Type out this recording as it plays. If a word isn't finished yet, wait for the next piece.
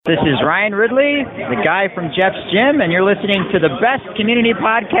This is Ryan Ridley, the guy from Jeff's Gym, and you're listening to the best community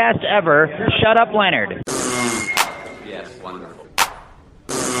podcast ever, Shut Up, Leonard. Yes, wonderful.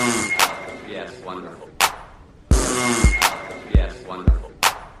 Yes, wonderful. Yes, wonderful.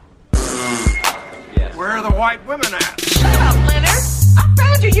 Yes. Where are the white women at? Shut up, Leonard. I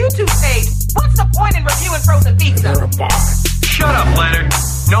found your YouTube page. What's the point in reviewing frozen pizza? You're a bot. Shut up, Leonard.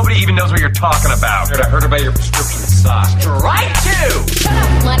 Nobody even knows what you're talking about. I heard about your prescription socks. Strike two. Shut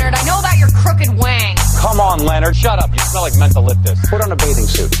up, Leonard. I know about your crooked wang. Come on, Leonard. Shut up. You smell like mentholyptus. Put on a bathing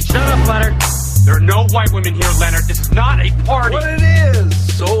suit. Shut up, Leonard. There are no white women here, Leonard. This is not a party. What it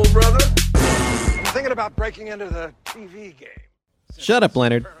is, soul brother? I'm thinking about breaking into the TV game. Shut up,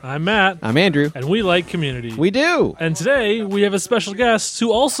 Leonard. I'm Matt. I'm Andrew. And we like Community. We do. And today we have a special guest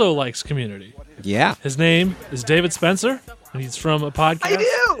who also likes Community. Yeah. His name is David Spencer, and he's from a podcast. I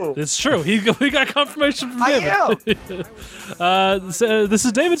do. It's true. We got confirmation from David. I am. This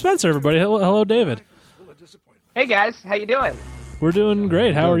is David Spencer, everybody. Hello, David. Hey guys, how you doing? We're doing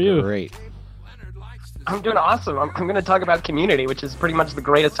great. How are you? Great. I'm doing awesome. I'm going to talk about Community, which is pretty much the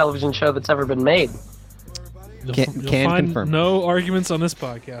greatest television show that's ever been made. You'll Can find confirm. no arguments on this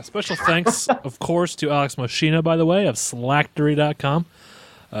podcast. Special thanks, of course, to Alex Moschina, by the way, of Slacktory.com.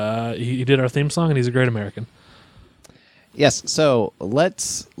 He did our theme song, and he's a great American. Yes. So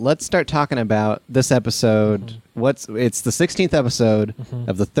let's start talking about this episode. It's the 16th episode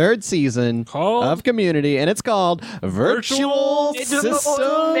of the third season of Community, and it's called Virtual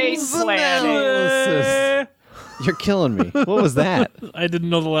Systems Analysis. You're killing me. What was that? I didn't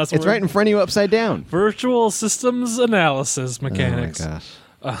know the last word. It's right in front of you, upside down. Virtual Systems Analysis Mechanics. Oh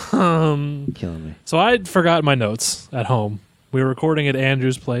my gosh. Killing me. So I forgot my notes at home. We were recording at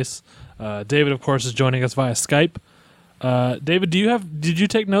Andrew's place. David, of course, is joining us via Skype. David, did you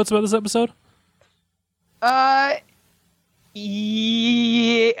take notes about this episode?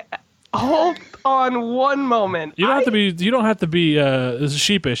 Yeah. Hold on one moment. You don't have to be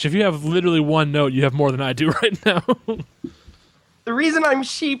sheepish. If you have literally one note, you have more than I do right now. The reason I'm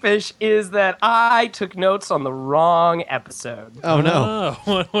sheepish is that I took notes on the wrong episode. Oh no.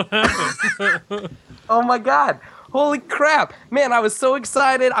 What happened? Oh my god. Holy crap. Man, I was so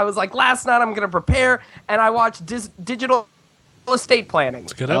excited. I was like, last night I'm going to prepare, and I watched Digital Estate Planning.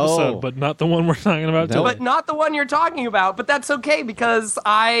 It's a good episode, Oh. but not the one we're talking about Nope. today. But not the one you're talking about, but that's okay because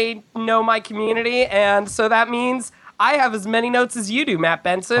I know my community, and so that means I have as many notes as you do, Matt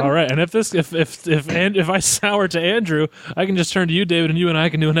Benson. All right, and if I sour to Andrew, I can just turn to you, David, and you and I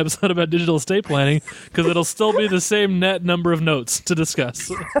can do an episode about digital estate planning because it'll still be the same net number of notes to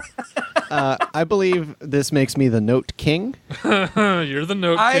discuss. I believe this makes me the Note King. You're the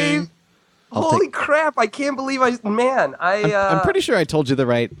note king. Holy crap, I can't believe I'm pretty sure I told you the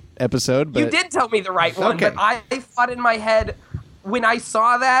right episode, but you did tell me the right one, Okay. but I thought in my head, when I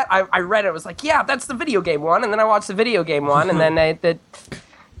saw that, I read it, I was like, yeah, that's the video game one, and then I watched the video game one, and then the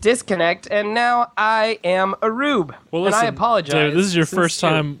disconnect, and now I am a rube, Well, and listen, I apologize. David, this is your first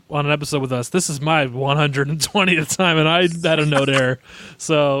time on an episode with us. This is my 120th time, and I had a note error.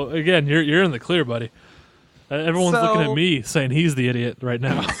 So, again, you're in the clear, buddy. Everyone's looking at me saying he's the idiot right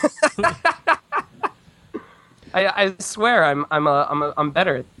now. I swear I'm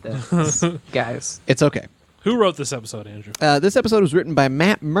better at this, guys. it's okay. Who wrote this episode, Andrew? This episode was written by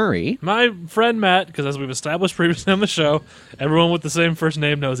Matt Murray. My friend Matt, because as we've established previously on the show, everyone with the same first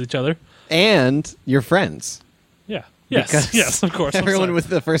name knows each other. And your friends. Yeah. Yes. Because Yes, of course. I'm Everyone sorry. with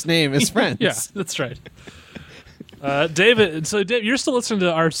the first name is friends. Yeah, that's right. David, you're still listening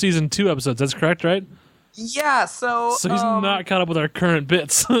to our season 2 episodes. That's correct, right? Yeah, so So he's not caught up with our current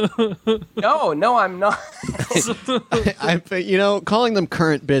bits. No, I'm not. Calling them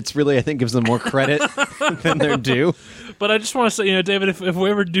current bits really, I think, gives them more credit than they're due. But I just want to say, David, if we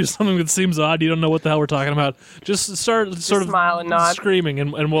ever do something that seems odd, you don't know what the hell we're talking about, just start sort of smile and nod. screaming,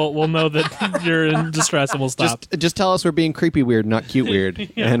 and we'll know that you're in distress, and we'll stop. Just tell us we're being creepy weird, not cute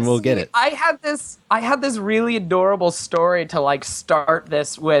weird, and we'll get it. I had this really adorable story to like start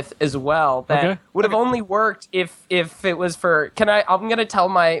this with as well that would have only worked if it was for. I'm gonna tell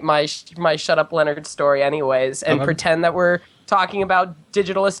my Shut Up Leonard story anyways and pretend that we're talking about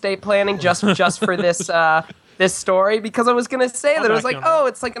digital estate planning just for this this story because I was gonna say that it was like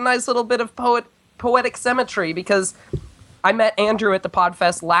it's like a nice little bit of poetic symmetry because I met Andrew at the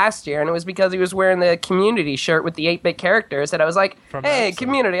Podfest last year, and it was because he was wearing the Community shirt with the 8-bit characters, and I was like, hey,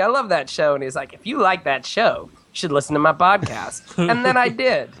 Community, I love that show. And he's like, if you like that show, you should listen to my podcast. And then I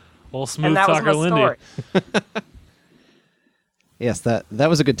did. Well, smooth and that was talker my Lindy. story. Yes, that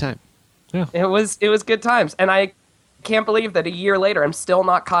was a good time. Yeah. It was good times, and I can't believe that a year later I'm still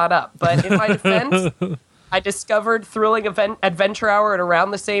not caught up. But in my defense, I discovered Thrilling Adventure Hour at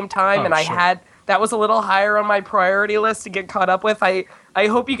around the same time, and that was a little higher on my priority list to get caught up with. I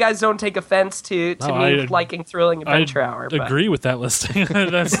hope you guys don't take offense to me liking Thrilling Adventure Hour. I agree with that listing.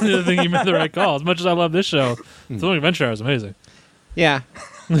 That's the thing, you made the right call. As much as I love this show, Thrilling Adventure Hour is amazing. Yeah,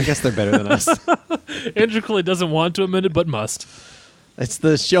 I guess they're better than us. Andrew clearly doesn't want to admit it, but must. It's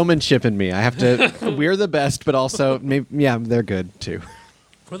the showmanship in me. I have to. We're the best, but also, maybe, yeah, they're good too.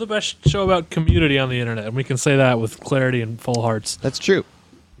 We're the best show about community on the internet, and we can say that with clarity and full hearts. That's true.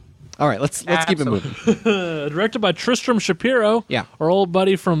 All right, let's keep it moving. Directed by Tristram Shapiro. Yeah, our old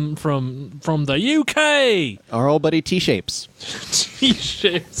buddy from the UK. Our old buddy T-Shapes.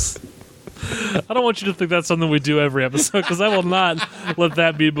 T-Shapes. I don't want you to think that's something we do every episode, because I will not let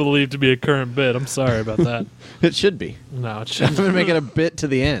that be believed to be a current bit. I'm sorry about that. It should be. No, it I'm shouldn't. going to make it a bit to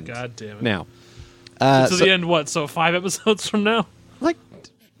the end. God damn it. Now. To the end, what? So 5 episodes from now? Like,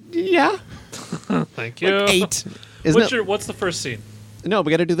 yeah. Thank you. Like 8. What's the first scene? No,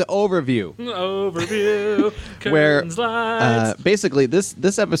 we got to do the overview. Where basically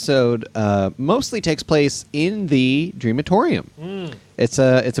this episode mostly takes place in the Dreamatorium. It's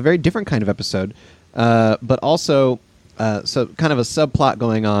a very different kind of episode, but also so kind of a subplot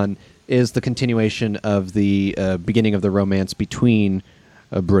going on is the continuation of the beginning of the romance between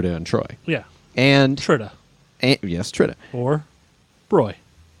Britta and Troy. Yeah, and Tritta. Yes, Tritta or Roy.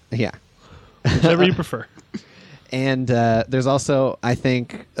 Yeah, whichever you prefer. And there's also, I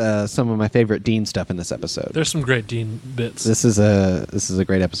think, some of my favorite Dean stuff in this episode. There's some great Dean bits. This is a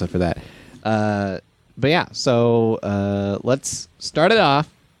great episode for that. But yeah, so let's start it off.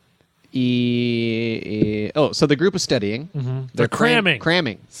 So the group is studying. Mm-hmm. They're cramming.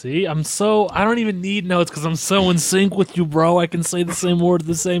 Cramming. See, I don't even need notes because I'm so in sync with you, bro. I can say the same word at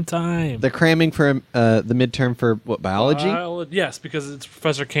the same time. They're cramming for the midterm for what, biology? Yes, because it's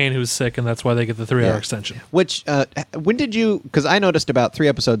Professor Kane who's sick, and that's why they get the 3-hour extension. Which, when did you... Because I noticed about 3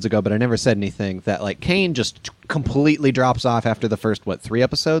 episodes ago, but I never said anything, that like Kane just completely drops off after the first, 3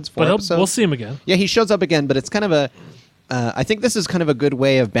 episodes? 4 episodes? We'll see him again. Yeah, he shows up again, but it's kind of a... I think this is kind of a good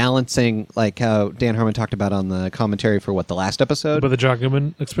way of balancing, like how Dan Harmon talked about on the commentary for the last episode? But the John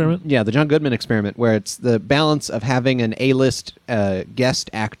Goodman experiment? Yeah, the John Goodman experiment, where it's the balance of having an A-list guest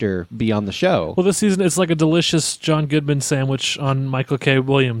actor be on the show. Well, this season it's like a delicious John Goodman sandwich on Michael K.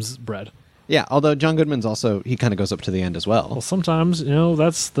 Williams bread. Yeah, although John Goodman's also, he kind of goes up to the end as well. Well, sometimes,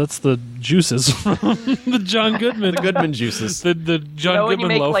 that's the juices from the John Goodman. The Goodman juices. The John Goodman when you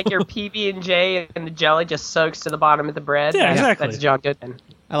make loaf. like your PB&J and the jelly just soaks to the bottom of the bread? Yeah, exactly. That's John Goodman.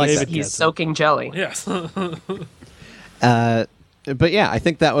 I like that. He's soaking jelly. Yes. But yeah, I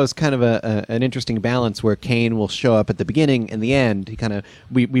think that was kind of an interesting balance where Kane will show up at the beginning and the end. He kind of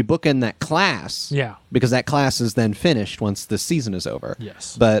we bookend that class, because that class is then finished once the season is over.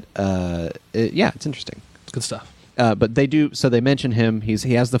 Yes, but it's interesting. It's good stuff. But they mention him.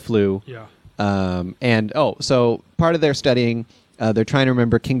 He has the flu. Yeah. So part of their studying, they're trying to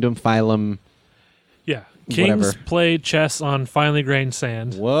remember Kingdom Phylum. Yeah. Kings play chess on finely grained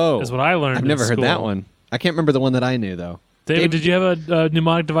sand. Whoa, is what I learned. I've never heard school. that one. I can't remember the one that I knew though. David, did you have a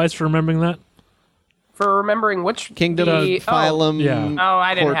mnemonic device for remembering that? For remembering which Kingdom, Phylum? Yeah. Oh,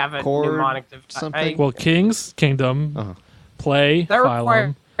 I didn't have a mnemonic device. Something. Well, Kings, Kingdom, play, that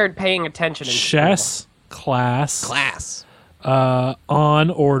Phylum. required paying attention. In chess, class, on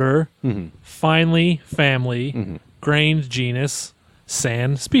order, finely, family, grained genus,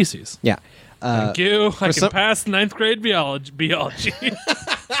 sand, species. Yeah. Thank you. I can pass 9th grade biology.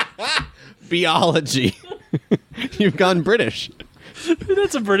 Biology. You've gone British.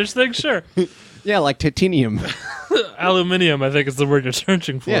 That's a British thing, sure. Yeah, like titanium. Aluminium, I think is the word you're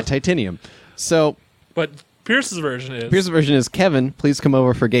searching for. Yeah, titanium. So, but Pierce's version is Kevin, please come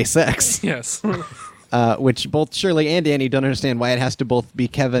over for gay sex. Yes. Which both Shirley and Danny don't understand why it has to both be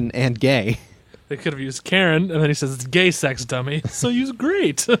Kevin and gay. They could have used Karen, and then he says it's gay sex, dummy. So use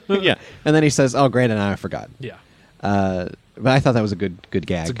great. Yeah, and then he says, "Oh, great," and I forgot. Yeah. But I thought that was a good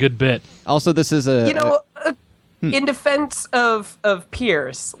gag. It's a good bit. Also, this is a in defense of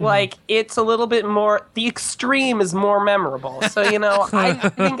Pierce, like it's a little bit more. The extreme is more memorable. So I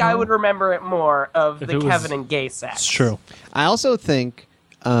think I would remember it more of the Kevin and gay sex. It's true. I also think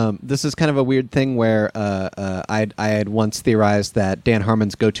this is kind of a weird thing where I had once theorized that Dan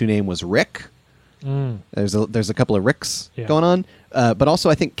Harmon's go-to name was Rick. There's a couple of Ricks going on, but also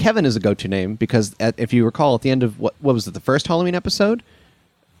I think Kevin is a go-to name because if you recall at the end of what was it, the first Halloween episode?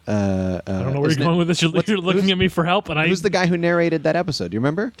 I don't know where you're going with this. You're looking at me for help, and who's the guy who narrated that episode? Do you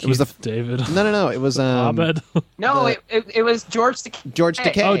remember? It was David. No. It was Abed. No, it was George Takei. George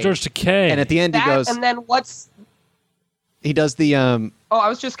Takei. Oh, George Takei. And at the end he goes. And then what's? He does the. I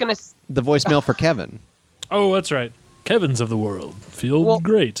was just gonna. The voicemail for Kevin. Oh, that's right. Kevin's of the world feel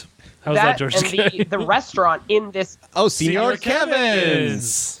great. How's that, George? And the restaurant in this. Oh, Senor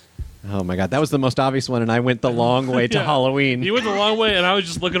Kevin's. Oh my God, that was the most obvious one, and I went the long way to Halloween. You went the long way, and I was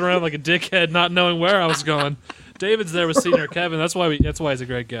just looking around like a dickhead, not knowing where I was going. David's there with Senior Kevin. That's why he's a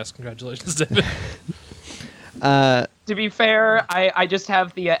great guest. Congratulations, David. To be fair, I just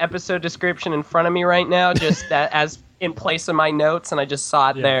have the episode description in front of me right now, just as in place of my notes, and I just saw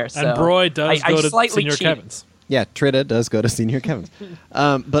it there. So and Broy does go to Senior cheated. Kevin's. Yeah, Trita does go to Senior Kevin's.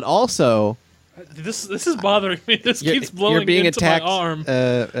 But also... This is bothering me. This keeps blowing you're being into attacked, my arm.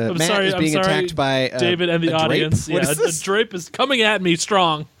 Matt is being attacked by David and the audience. Drape? Yeah, a drape is coming at me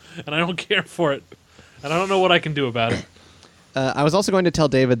strong, and I don't care for it. And I don't know what I can do about it. I was also going to tell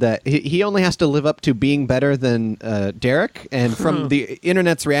David that he only has to live up to being better than Derek. And from the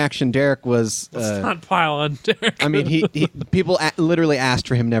internet's reaction, Derek was... Let's not pile on Derek. I mean, people literally asked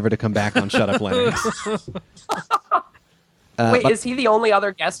for him never to come back on Shut Up Leonard. Wait, is he the only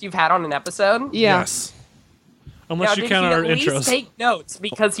other guest you've had on an episode? Yeah. Yes. Unless you count our intros. Did he at least take notes?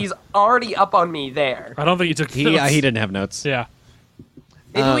 Because he's already up on me there. I don't think he took notes. Yeah, he didn't have notes. Yeah.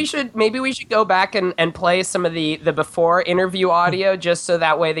 Maybe we should go back and play some of the before interview audio just so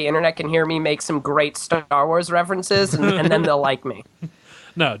that way the internet can hear me make some great Star Wars references and then they'll like me.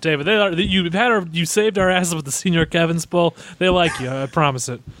 No, David, you saved our asses with the Senior Kevin's bull. They like you, I promise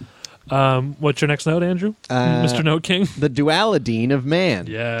it. What's your next note, Andrew? Mr. Note King? The Dualadine of Man.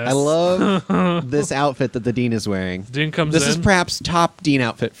 Yes. I love this outfit that the Dean is wearing. Dean comes This in. is perhaps top Dean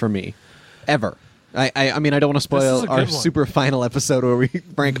outfit for me, ever. I mean, I don't want to spoil our super final episode where we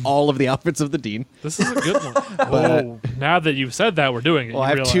rank all of the outfits of the Dean. This is a good one. Oh, now that you've said that, we're doing it. Well,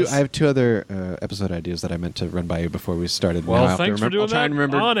 I have two other episode ideas that I meant to run by you before we started. Well, now thanks for doing that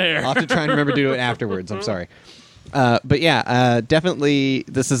on air. I'll have to try and remember to do it afterwards. I'm sorry. But yeah, definitely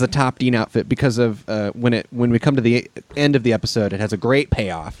this is a top Dean outfit because of when we come to the end of the episode, it has a great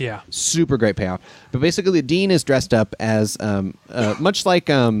payoff. Yeah. Super great payoff. But basically, the Dean is dressed up as much like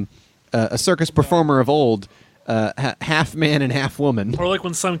a circus performer of old, half man and half woman. Or like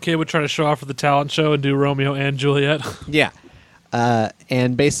when some kid would try to show off for the talent show and do Romeo and Juliet. Yeah.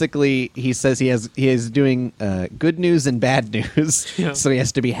 And basically, he says he is doing good news and bad news, so he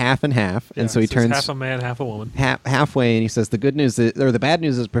has to be half and half, and so he turns half a man, half a woman, halfway, and he says the good news or the bad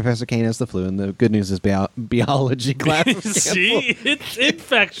news is Professor Kane has the flu, and the good news is biology class. See, it's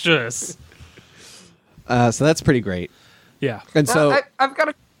infectious. So that's pretty great. Yeah, and so I've got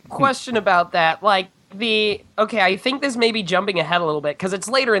a question about that. Like I think this may be jumping ahead a little bit because it's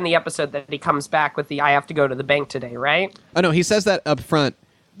later in the episode that he comes back with I have to go to the bank today, right? Oh no, he says that up front.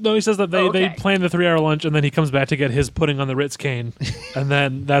 No, he says that they plan the 3-hour lunch and then he comes back to get his pudding on the Ritz cane, and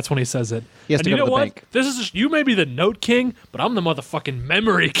then that's when he says it. He has and to you go know to the what? bank. This is you may be the note king, but I'm the motherfucking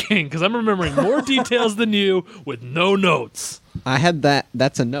memory king because I'm remembering more details than you with no notes. I had that.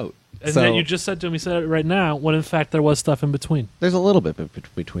 That's a note. And so, then you just said to him, he said it right now, when in fact there was stuff in between. There's a little bit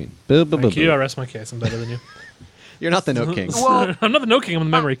between. Thank you. I rest my case. I'm better than you. You're not the note king. Well, I'm not the note king. I'm the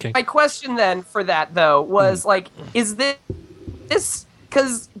memory king. My question then for that though was is this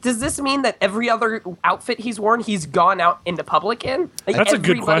because does this mean that every other outfit he's worn he's gone out into public in? Like, that's a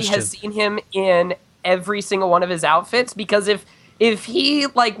good question. Everybody has seen him in every single one of his outfits because if he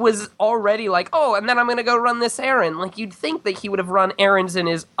was already and then I'm gonna go run this errand, you'd think that he would have run errands in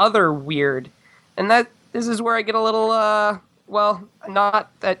his other weird, and this is where I get a little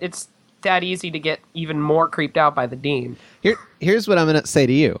not that it's that easy to get even more creeped out by the Dean. Here's what I'm gonna say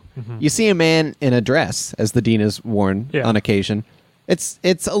to you. Mm-hmm. You see a man in a dress, as the Dean is worn on occasion. It's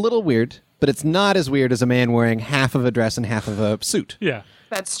a little weird, but it's not as weird as a man wearing half of a dress and half of a suit. Yeah,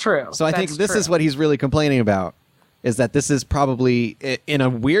 that's true. So I think this is what he's really complaining about. Is that this is probably in a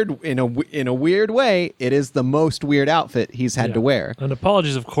weird way, it is the most weird outfit he's had to wear. And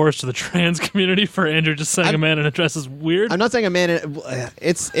apologies, of course, to the trans community for Andrew just saying a man in a dress is weird. I'm not saying a man.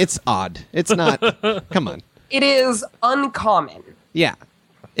 It's odd. It's not. Come on. It is uncommon. Yeah,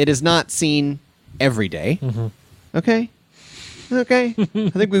 it is not seen every day. Mm-hmm. Okay. I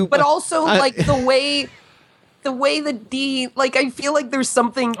think we. But also the way the Dean, I feel like there's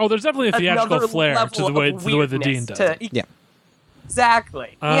something. Oh, there's definitely a theatrical flair to the way the Dean does. Yeah,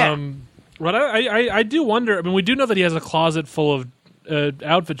 exactly. But I do wonder. I mean, we do know that he has a closet full of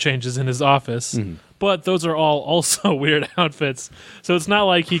outfit changes in his office, but those are all also weird outfits. So it's not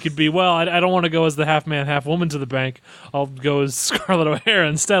like he could be. Well, I don't want to go as the half man, half woman to the bank. I'll go as Scarlett O'Hara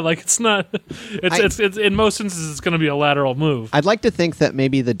instead. It's not. It's in most instances it's going to be a lateral move. I'd like to think that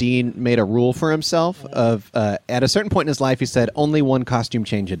maybe the Dean made a rule for himself of at a certain point in his life he said only one costume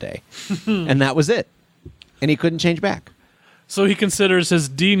change a day, and that was it, and he couldn't change back. So he considers his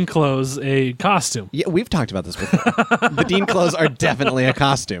Dean clothes a costume. Yeah, we've talked about this before. The Dean clothes are definitely a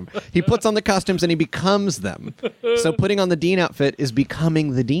costume. He puts on the costumes and he becomes them. So putting on the Dean outfit is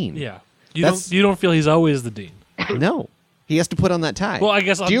becoming the Dean. Yeah. You don't feel he's always the Dean. No. He has to put on that tie. Well, I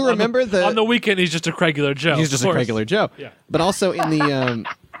guess Do you remember on the weekend he's just a regular Joe. He's just a regular Joe. Yeah. But also in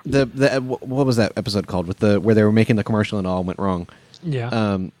the what was that episode called with where they were making the commercial and all went wrong?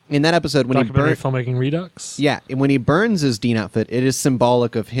 Yeah. In that episode when Documentary filmmaking Redux. Yeah, and when he burns his Dean outfit, it is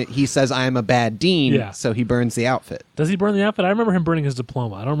symbolic of he says I am a bad Dean, Yeah. so he burns the outfit. Does he burn the outfit? I remember him burning his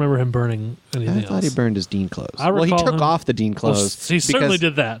diploma. I don't remember him burning anything I thought else. he burned his Dean clothes. Well, he took off the Dean clothes. He certainly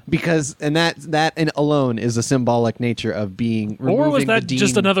did that. Because that alone is a symbolic nature of being removing Or was that the Dean.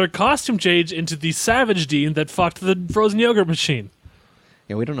 just another costume change into the Savage Dean that fucked the frozen yogurt machine?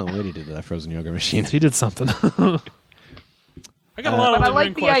 Yeah, we don't know what he did to that frozen yogurt machine. He did something. I got a lot of But I lingering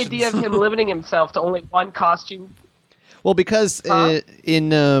like the questions. idea of him limiting himself to only one costume. Well, because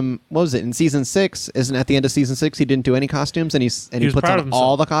in what was it in season 6? Isn't at the end of season 6 he didn't do any costumes and he was puts proud of on himself.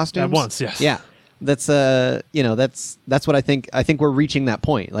 all the costumes At once, yes. Yeah, that's that's what I think. I think we're reaching that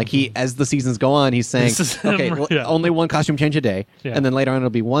point. Like he, as the seasons go on, he's saying, This is him, okay, yeah. only one costume change a day, Yeah. and then later on it'll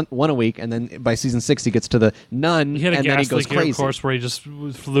be one a week, and then by season 6 he gets to the none, He had a and then he gas goes leak here, crazy. of course, where he just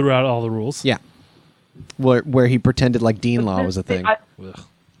flew out all the rules. Yeah, where he pretended like Dean Law was a thing. Ugh.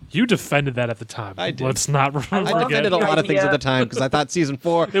 You defended that at the time. I did. Let's not I forget. defended a lot of things idea. at the time because I thought season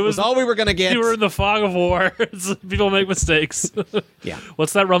 4 was all we were going to get. You were in the fog of war. People make mistakes. Yeah.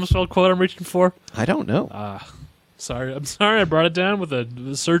 What's that Rumsfeld quote I'm reaching for? I don't know. Sorry. I'm sorry I brought it down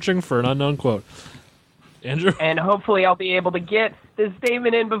with searching for an unknown quote. Andrew? And hopefully I'll be able to get this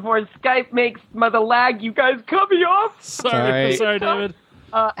statement in before Skype makes the lag you guys cut me off. Sorry, David.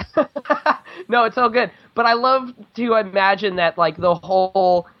 No, it's all good. But I love to imagine that like the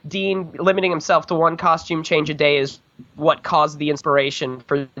whole Dean limiting himself to one costume change a day is what caused the inspiration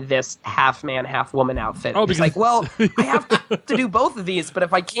for this half man, half woman outfit. Oh, It's because- like, well, I have to do both of these, but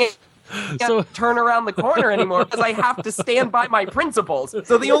if I can't So- turn around the corner anymore because I have to stand by my principles.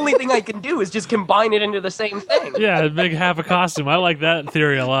 So the only thing I can do is just combine it into the same thing. Yeah, make half a costume. I like that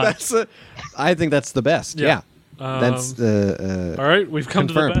theory a lot. I think that's the best. Yeah. Yeah. That's All right, we've come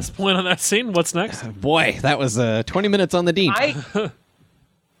to confirmed. the best point on that scene. What's next? boy, that was 20 minutes on the Dean.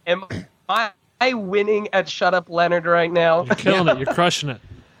 Am I winning at Shut Up Leonard right now? You're killing it. You're crushing it.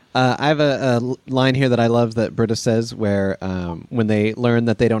 I have a line here that I love that Britta says where when they learn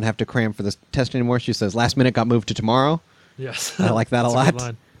that they don't have to cram for this test anymore, she says, last minute got moved to tomorrow. Yes. I like that a That's lot. good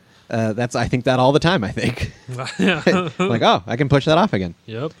line. I think that all the time, I think. Yeah. Like, oh, I can push that off again.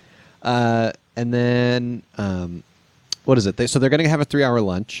 Yep. And then, what is it? So they're going to have a 3-hour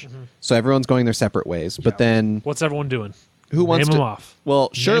lunch. So everyone's going their separate ways. But then What's everyone doing? who wants Name to? them off. Well,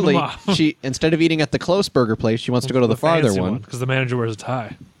 Shirley, them off. she instead of eating at the close burger place, she wants to go to the farther one. because the manager wears a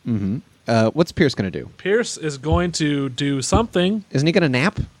tie. What's Pierce going to do? Pierce is going to do something. Isn't he going to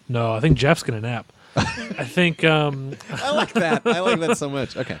nap? No, I think Jeff's going to nap. I think I like that. I like that so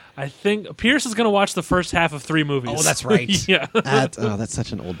much. Okay. Pierce is going to watch the first half of 3 movies. Oh, that's right. Yeah. That's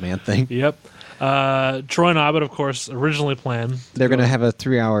such an old man thing. Yep. Troy and Abed, of course, originally planned. They're going to have a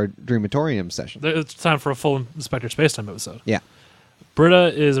 3-hour Dreamatorium session. It's time for a full Inspector Spacetime episode. Yeah.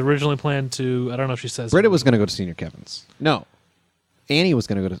 Britta is originally planned to. I don't know if she says. Britta was going to go to Senior Kevin's. No. Annie was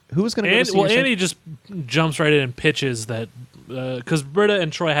going to go to. Who was going to go to Senior Annie just jumps right in and pitches that because Britta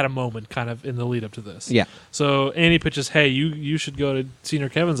and Troy had a moment kind of in the lead up to this. Yeah. So Annie pitches, "Hey, you should go to Senior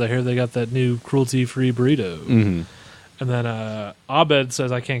Kevin's. I hear they got that new cruelty-free burrito." Mm-hmm. And then Abed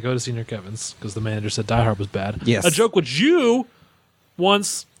says, "I can't go to Senior Kevin's because the manager said Die Hard was bad." Yes. A joke which you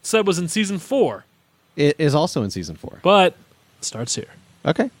once said was in season 4, It is also in season 4. but it starts here.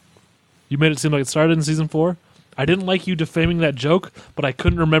 Okay. You made it seem like it started in season 4. I didn't like you defaming that joke, but I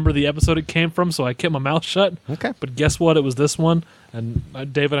couldn't remember the episode it came from, so I kept my mouth shut. Okay. But guess what? It was this one. And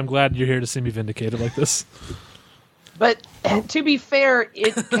David, I'm glad you're here to see me vindicated like this. But to be fair,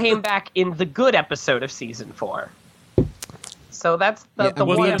 it came back in the good episode of season 4. So that's the me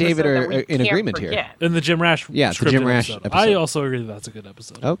one and David episode are that we in can't agreement here. forget. In the Jim Rash Yeah, it's the scripted Jim Rash episode. episode. I also agree that's a good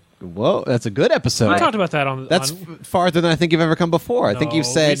episode. Oh, whoa. That's a good episode. We talked about that on... That's on, farther than I think you've ever come before. I think you've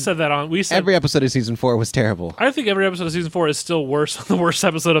No, said, we said that on... We said, every episode of season 4 was terrible. I think every episode of season 4 is still worse than the worst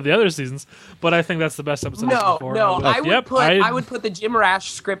episode of the other seasons, but I think that's the best episode of season 4. I would put the Jim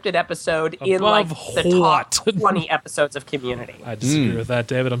Rash scripted episode in like Above the what? top 20 episodes of Community. I disagree with that,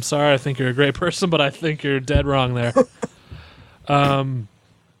 David. I'm sorry. I think you're a great person, but I think you're dead wrong there.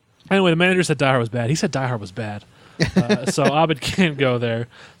 Anyway, the manager said Die Hard was bad. He said Die Hard was bad. So Abed can't go there.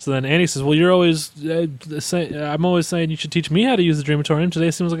 So then Annie says, well, you're always I'm always saying you should teach me how to use the Dreamatorium.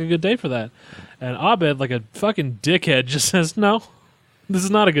 Today seems like a good day for that. And Abed, like a fucking dickhead, just says, no, this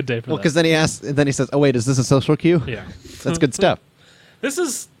is not a good day for that. Well, because then he says, oh, wait, is this a social cue? Yeah. That's good stuff. This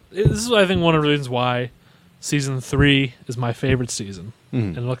is I think one of the reasons why season 3 is my favorite season.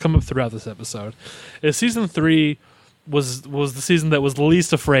 And it'll come up throughout this episode. Is season 3 was the season that was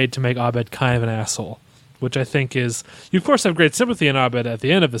least afraid to make Abed kind of an asshole. Which I think is, you of course have great sympathy in Abed at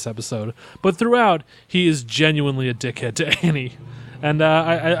the end of this episode, but throughout, he is genuinely a dickhead to Annie. And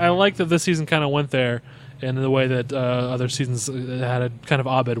I like that this season kind of went there in the way that other seasons had a kind of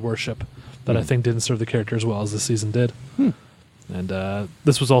Abed worship that I think didn't serve the character as well as this season did. And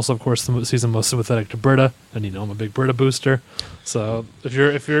this was also, of course, the season most sympathetic to Britta, and I'm a big Britta booster. So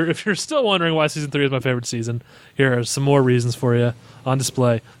if you're still wondering why season 3 is my favorite season, here are some more reasons for you on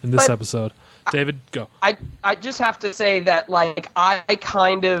display in this episode. David, go. I just have to say that, like, I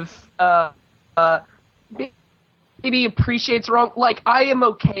kind of maybe appreciates wrong. Like, I am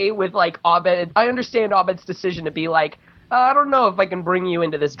okay with, like, Abed. I understand Abed's decision to be like, I don't know if I can bring you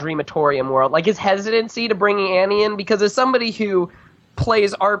into this Dreamatorium world. Like, his hesitancy to bringing Annie in, because as somebody who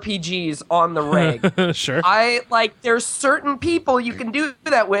plays RPGs on the rig, sure. There's certain people you can do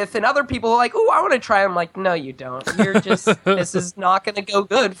that with, and other people are like, ooh, I want to try. I'm like, no, you don't. You're just, this is not going to go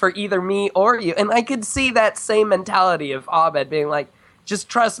good for either me or you. And I could see that same mentality of Abed being like, just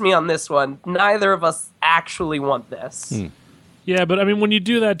trust me on this one. Neither of us actually want this. Yeah, but I mean, when you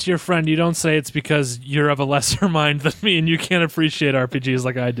do that to your friend, you don't say it's because you're of a lesser mind than me and you can't appreciate RPGs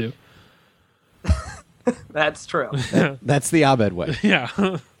like I do. That's true. That's the Abed way.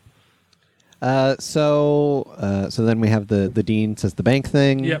 Yeah. So then we have the dean says the bank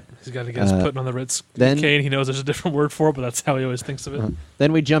thing. Yep. He's got to get his putting on the Ritz then- cane. He knows there's a different word for it, but that's how he always thinks of it.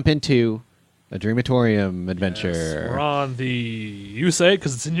 Then we jump into a Dreamatorium adventure. Yes, we're on the... You say it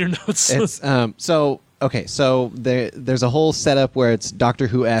because it's in your notes. It's so there's a whole setup where it's Doctor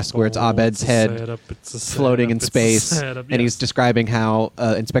Who-esque, where it's Abed's head floating in space, and he's describing how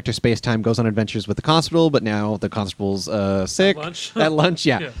Inspector Spacetime goes on adventures with the constable, but now the constable's sick at lunch.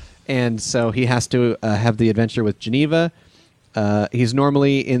 Yeah. And so he has to have the adventure with Geneva. He's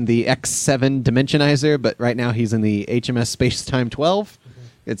normally in the X7 Dimensionizer, but right now he's in the HMS Spacetime 12.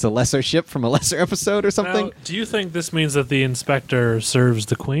 It's a lesser ship from a lesser episode or something. Now, do you think this means that the Inspector serves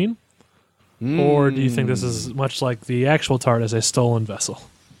the Queen? Or do you think this is much like the actual TARDIS, a stolen vessel?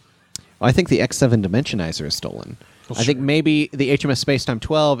 Well, I think the X7 Dimensionizer is stolen. Well, I think maybe the HMS Spacetime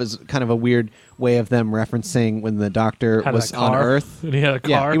 12 is kind of a weird way of them referencing when the Doctor Had was that on car. Earth. And he had a car.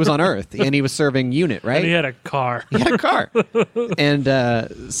 Yeah, he was on Earth, and he was serving UNIT, right? And he had a car. He had a car. And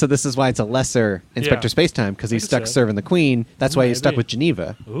so this is why it's a lesser Inspector Spacetime, because he's stuck serving the Queen. That's why he's stuck with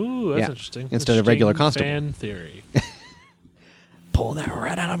Geneva. Ooh, that's interesting. Instead of regular constable. Fan theory. Pull that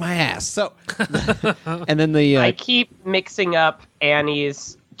right out of my ass. So, and then the... I keep mixing up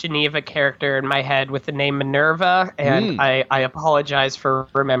Annie's Geneva character in my head with the name Minerva, and I apologize for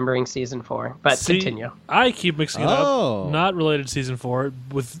remembering season 4, but continue. I keep mixing it up, not related to season 4,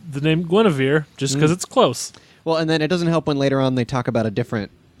 with the name Guinevere, just because it's close. Well, and then it doesn't help when later on they talk about a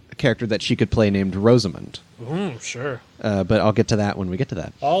different character that she could play named Rosamund. Sure. But I'll get to that when we get to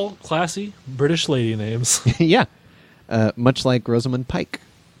that. All classy British lady names. Yeah. Much like Rosamund Pike.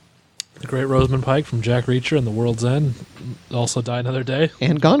 The great Rosamund Pike from Jack Reacher and The World's End. Also Die Another Day.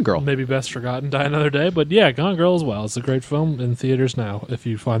 And Gone Girl. Maybe best forgotten, Die Another Day. But yeah, Gone Girl as well. It's a great film in theaters now, if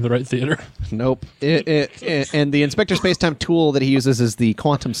you find the right theater. Nope. And the Inspector Spacetime tool that he uses is the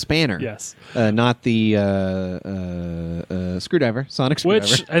quantum spanner. Yes. Not the screwdriver, sonic screwdriver.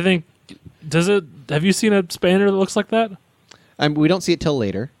 Which, I think, have you seen a spanner that looks like that? We don't see it till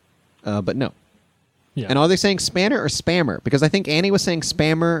later, but no. Yeah. And are they saying spanner or spammer? Because I think Annie was saying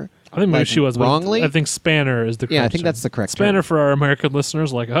spammer. I think maybe she was wrongly. I think spanner is the correct Yeah, I think term. that's the correct Spanner term. for our American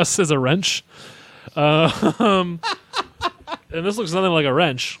listeners like us is a wrench. And this looks nothing like a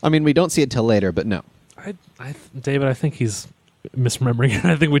wrench. I mean, we don't see it till later, but no. David, I think he's misremembering it.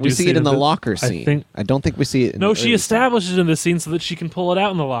 I think we do see it in the locker scene. I don't think we see it in No, the she establishes it in the scene so that she can pull it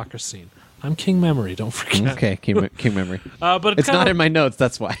out in the locker scene. I'm King Memory, don't forget. Okay, King Memory. But it's not in my notes,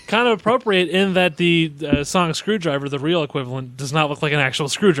 that's why. Kind of appropriate in that the sonic screwdriver, the real equivalent, does not look like an actual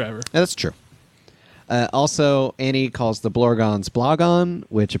screwdriver. That's true. Also, Annie calls the Blorgons blogon,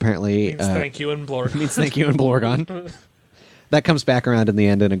 which apparently Means thank you in Blorgon. means thank you in Blorgon. That comes back around in the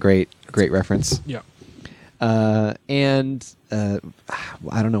end in a great reference. Yeah. And I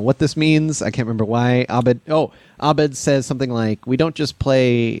don't know what this means. I can't remember why. Abed says something like, "We don't just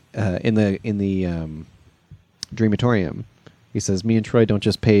play in the Dreamatorium. He says, "Me and Troy don't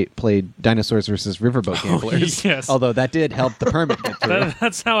just play Dinosaurs versus Riverboat Gamblers." yes. Although that did help the permit get through.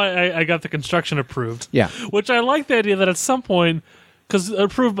 That's how I got the construction approved. Yeah. Which I like the idea that at some point, because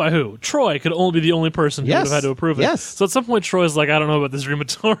approved by who? Troy could only be the only person who would have had to approve it. Yes. So at some point, Troy's like, I don't know about this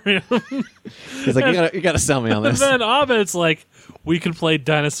Dreamatorium. He's like, you gotta sell me on this. And then Abed's like, we could play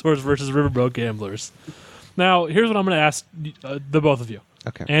Dinosaurs versus Riverboat Gamblers. Now, here's what I'm going to ask the both of you.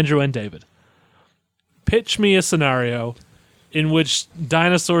 Okay. Andrew and David. Pitch me a scenario in which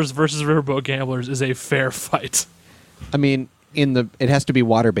Dinosaurs versus Riverboat Gamblers is a fair fight. I mean, it has to be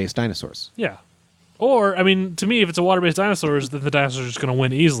water-based dinosaurs. Yeah. Or, I mean, to me, if it's a water-based dinosaurs, then the dinosaurs are just going to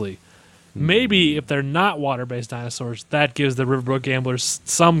win easily. Maybe if they're not water-based dinosaurs, that gives the Riverboat Gamblers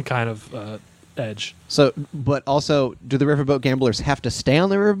some kind of edge. So, but also, do the Riverboat Gamblers have to stay on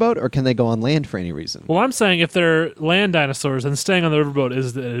the riverboat, or can they go on land for any reason? Well, I'm saying if they're land dinosaurs, then staying on the riverboat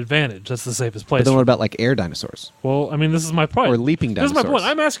is an advantage. That's the safest place. But then what about like air dinosaurs? Well, I mean, this is my point. Or leaping This is dinosaurs? my point.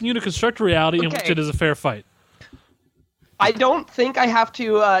 I'm asking you to construct a reality in which it is a fair fight. I don't think I have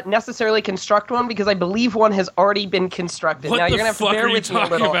to necessarily construct one because I believe one has already been constructed. What now the you're gonna have to fuck bear are you with me a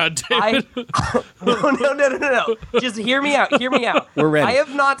talking little. about, David? No. Just hear me out. Hear me out. We're ready. I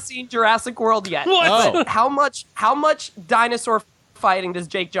have not seen Jurassic World yet. What? But how much dinosaur fighting does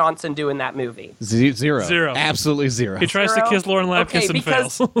Jake Johnson do in that movie? Zero. Zero. Absolutely zero. He tries to Zero? kiss Lauren Lapkus Okay, and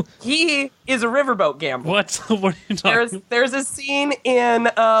because fails. he is a riverboat gambler. What? What are you talking about? There's a scene in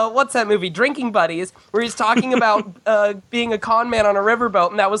what's that movie, Drinking Buddies, where he's talking about being a con man on a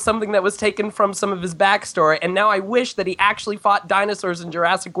riverboat, and that was something that was taken from some of his backstory. And now I wish that he actually fought dinosaurs in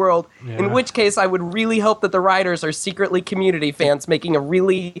Jurassic World. Yeah. In which case, I would really hope that the writers are secretly Community fans, making a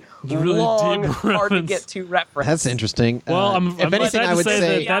really long, deep hard to reference. get to reference. That's interesting. Well, I'm if anything, glad I to would say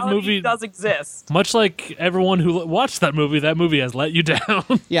say that Reality movie does exist. much like everyone who watched that movie has let you down.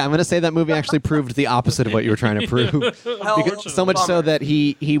 yeah, I'm going to say that movie actually proved the opposite of what you were trying to prove. Well, So much so bummer. that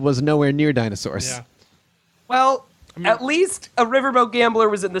he was nowhere near dinosaurs. Yeah. Well, at least a riverboat gambler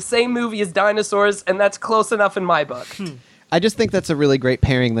was in the same movie as dinosaurs, and that's close enough in my book. I just think that's a really great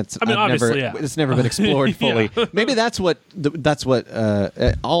pairing. obviously, yeah. It's never been explored fully. Yeah. Maybe that's what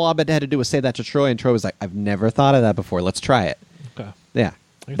all Abed had to do was say that to Troy, and Troy was like, "I've never thought of that before. Let's try it." Okay. Yeah,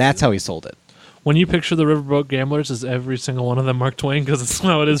 that's how he sold it. When you picture the Riverboat Gamblers, is every single one of them Mark Twain? Because it's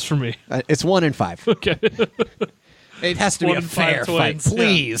how it is for me. It's 1 in 5. Okay. It has to be 1 a in 5 fair fight, twins, yeah.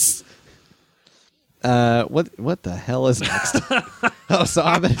 please. What the hell is next? Oh, so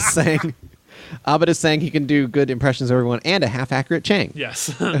Abed is saying he can do good impressions of everyone and a half-accurate Chang.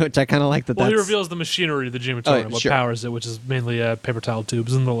 Yes. Which I kind of like that. Well, he that's reveals the machinery of the Dreamatorium, what sure. powers it, which is mainly paper towel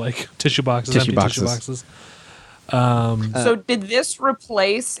tubes and the tissue boxes, Tissue empty tissue boxes. boxes. So did this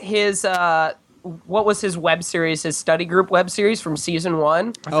replace his what was his web series, his study group web series from season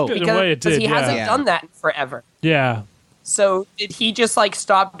 1? Oh, In a way, it did. he hasn't Yeah. done that in forever. Yeah. So did he just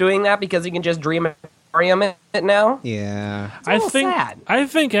stop doing that because he can just Dreamatorium it now? yeah. a little sad. I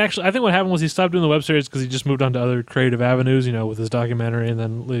think what happened was he stopped doing the web series because he just moved on to other creative avenues, with his documentary and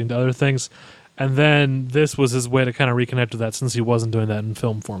then leading to other things. And then this was his way to kind of reconnect with that since he wasn't doing that in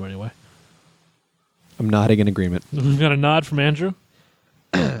film form anyway. I'm nodding in agreement. We've got a nod from Andrew.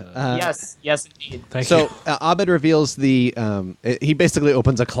 Yes, indeed. Thank you. So Abed reveals he basically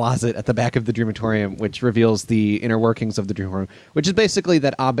opens a closet at the back of the Dreamatorium, which reveals the inner workings of the Dreamatorium, which is basically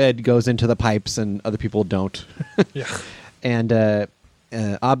that Abed goes into the pipes and other people don't. Yeah. And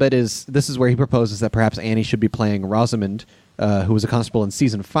this is where he proposes that perhaps Annie should be playing Rosamund, who was a constable in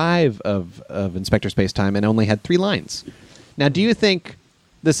season 5 of Inspector Spacetime and only had 3 lines. Now, do you think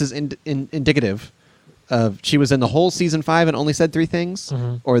this is indicative of she was in the whole season 5 and only said 3 things,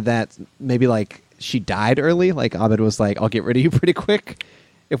 or that maybe she died early? Like Abed was like, "I'll get rid of you pretty quick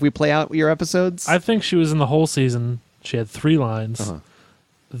if we play out your episodes." I think she was in the whole season. She had 3 lines.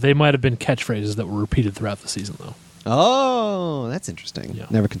 They might have been catchphrases that were repeated throughout the season, though. Oh, that's interesting. Yeah.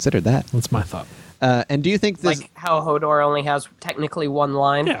 Never considered that. That's my thought. And do you think this? Like how Hodor only has technically 1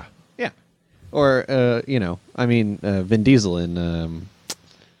 line. Yeah. Yeah. Or Vin Diesel in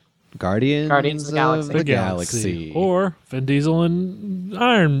Guardians of the Galaxy. Or Vin Diesel and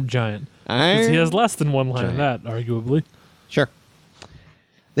Iron Giant. 'Cause he has less than 1 line in that, arguably. Sure.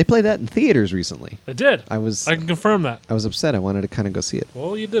 They played that in theaters recently. They did. I can confirm that. I was upset. I wanted to kind of go see it.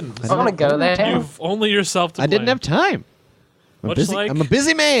 Well, you didn't. I want to go there. You've only yourself to I didn't blame. have time. I'm a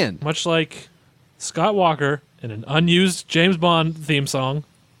busy man. Much like Scott Walker in an unused James Bond theme song,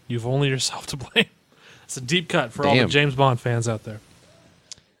 you've only yourself to blame. It's a deep cut for all the Damn. James Bond fans out there.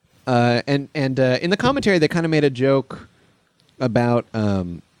 And in the commentary, they kind of made a joke about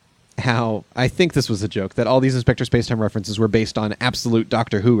how, I think this was a joke, that all these Inspector Spacetime references were based on absolute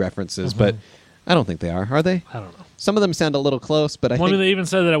Doctor Who references, but I don't think they are they? I don't know. Some of them sound a little close, but I Well, think they even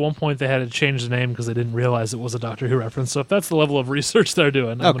said that at one point they had to change the name because they didn't realize it was a Doctor Who reference. So if that's the level of research they're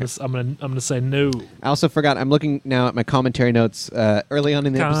doing, Okay. I'm gonna say no. I also forgot. I'm looking now at my commentary notes. Early on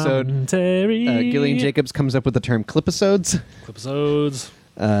in the episode, Commentary. Gillian Jacobs comes up with the term clipisodes, Episodes.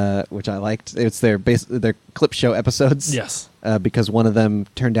 which I liked. It's their clip show episodes. Yes. Because one of them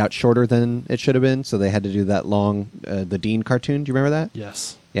turned out shorter than it should have been, so they had to do that long, the Dean cartoon. Do you remember that?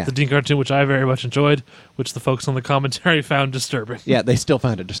 Yes. Yeah. The Dean cartoon, which I very much enjoyed, which the folks on the commentary found disturbing. Yeah, they still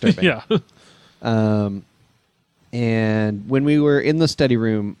found it disturbing. Yeah. And when we were in the study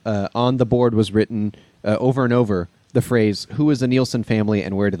room, on the board was written over and over the phrase, "Who is the Nielsen family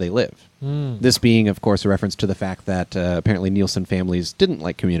and where do they live?" This being, of course, a reference to the fact that apparently Nielsen families didn't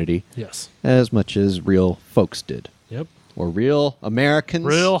like Community Yes. as much as real folks did. Yep. Or real Americans.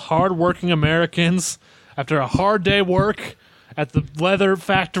 Real hard-working Americans, after a hard day work at the leather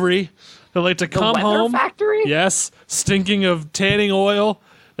factory, they like to come leather home. factory? Yes, stinking of tanning oil.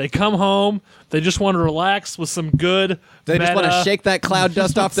 They come home. They just want to relax with some good. They just want to meta- shake that cloud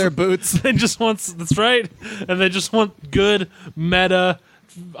dust off their boots. They just want. That's right, and they just want good meta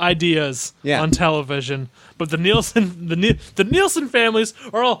ideas on television. But the Nielsen, the Nielsen families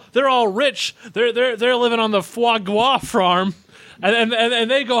they're all rich. They're living on the foie gras farm, and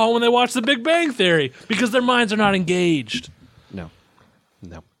they go home and they watch The Big Bang Theory because their minds are not engaged. No.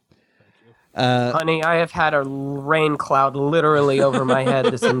 Honey, I have had a rain cloud literally over my head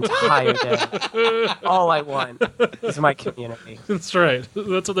this entire day. All I want is my community. That's right.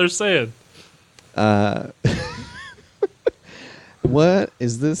 That's what they're saying. What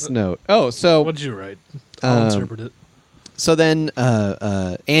is this note? Oh, so What'd you write? I'll interpret it. so then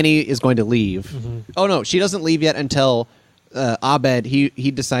Annie is going to leave. Oh no, she doesn't leave yet until Abed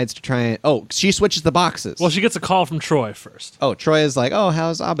he decides to try and she switches the boxes. Well, she gets a call from Troy first. Oh, Troy is like,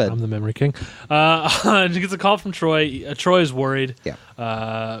 how's Abed? I'm the memory king. She gets a call from Troy. Troy is worried. Yeah.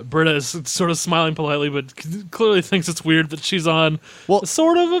 Britta is sort of smiling politely, but clearly thinks it's weird that she's on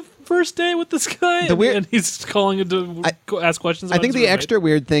sort of a first date with this guy. And he's calling him to ask questions. I think the extra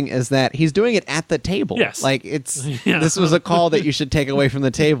weird thing is that he's doing it at the table. Yes. Like this was a call that you should take away from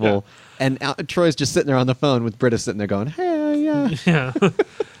the table. And Troy's just sitting there on the phone with Britta sitting there going, hey, yeah.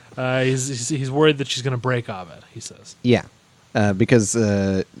 Yeah. He's worried that she's going to break Abed, he says. Yeah. Because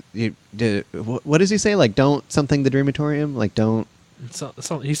what does he say? Like, don't something the Dreamatorium? Like, don't.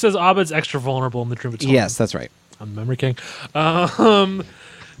 He says Abed's extra vulnerable in the Dreamatorium. Yes, that's right. I'm the memory king.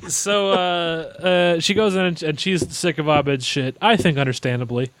 So she goes in and she's sick of Abed's shit, I think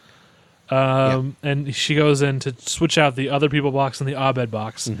understandably. And she goes in to switch out the other people box and the Abed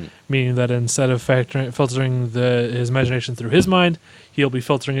box, meaning that instead of filtering his imagination through his mind, he'll be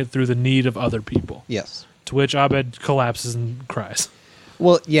filtering it through the need of other people. Yes. To which Abed collapses and cries.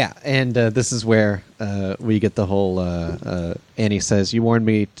 Well, yeah, and this is where we get the whole Annie says, "You warned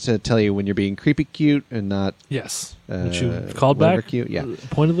me to tell you when you're being creepy cute and not." Yes, which you called back cute. Yeah,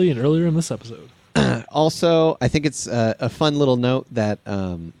 pointedly and earlier in this episode. Also, I think it's a fun little note that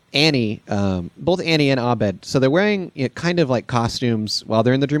Annie, both Annie and Abed, so they're wearing kind of like costumes while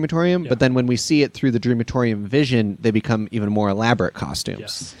they're in the Dreamatorium, but then when we see it through the Dreamatorium vision, they become even more elaborate costumes.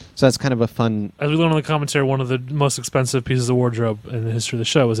 Yes. So that's kind of a fun. As we learn on the commentary, one of the most expensive pieces of wardrobe in the history of the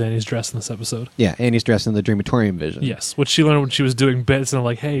show was Annie's dress in this episode. Yeah, Annie's dressed in the Dreamatorium vision. Yes, which she learned when she was doing bits, and I'm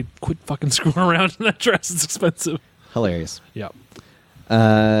like, hey, quit fucking screwing around in that dress. It's expensive. Hilarious. Yeah.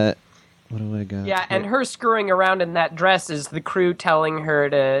 What do I got? Yeah, and her screwing around in that dress is the crew telling her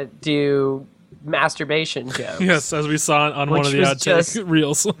to do masturbation jokes. Yes, as we saw on one of the outtake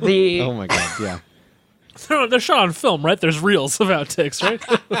reels. Oh my god, yeah. They're shot on film, right? There's reels of outtakes, right?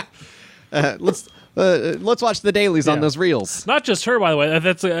 Let's watch the dailies on those reels. Not just her, by the way.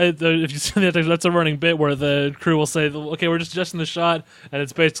 That's if you see that, that's a running bit where the crew will say, "Okay, we're just in the shot," and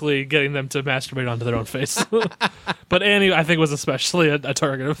it's basically getting them to masturbate onto their own face. But Annie, I think, was especially a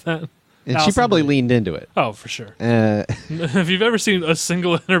target of that. And she probably leaned into it. Oh, for sure. If you've ever seen a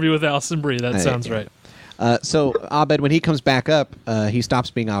single interview with Alison Brie, that sounds right. So Abed, when he comes back up, he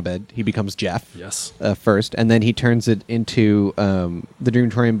stops being Abed. He becomes Jeff. Yes. First, and then he turns it into the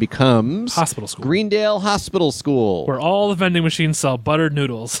Dreamatorium becomes Hospital School. Greendale Hospital School, where all the vending machines sell buttered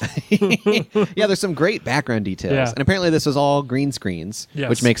noodles. Yeah, there's some great background details, Yeah. and apparently this was all green screens,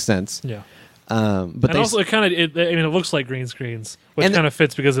 which makes sense. Yeah. But also, it looks like green screens, which kind of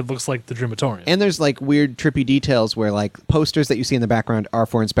fits because it looks like the Dreamatorium. And there's like weird, trippy details where like posters that you see in the background are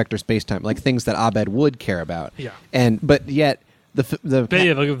for Inspector Spacetime, like things that Abed would care about. Yeah. But yet the look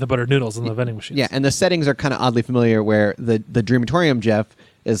at the buttered noodles in the vending machines. Yeah, and the settings are kind of oddly familiar, where the Dreamatorium Jeff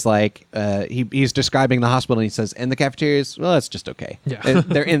is like he's describing the hospital and he says, and the cafeterias, well, that's just okay. Yeah.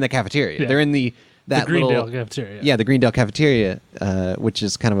 They're in the cafeteria. Yeah. They're in the Greendale little cafeteria. Yeah, the Greendale cafeteria, which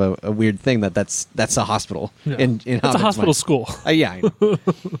is kind of a weird thing that's a hospital in it's a Hobbit's hospital mind. school. Yeah, I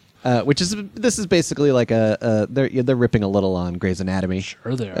know. This is basically like they're ripping a little on Grey's Anatomy,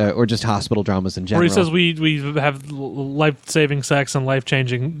 Sure they are. or just hospital dramas in general. Where he says we have life-saving sex and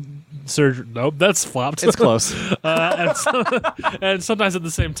life-changing surgery. Nope, that's flopped. It's close. and sometimes at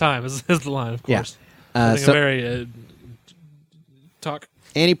the same time is the line, of Yeah. course. I think So- a very talk.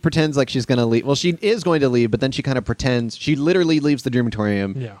 Annie pretends like she's going to leave. Well, she is going to leave, but then she kind of pretends. She literally leaves the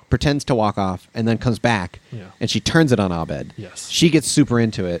Dreamatorium, Yeah. pretends to walk off, and then comes back, Yeah. and she turns it on Abed. Yes. She gets super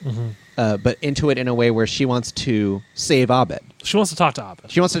into it, but into it in a way where she wants to save Abed. She wants to talk to Abed.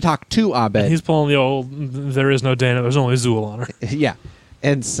 She wants to talk to Abed. He's pulling the old, there is no Dana, there's only Zool on her. Yeah.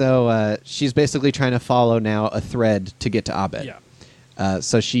 And so she's basically trying to follow now a thread to get to Abed. Yeah.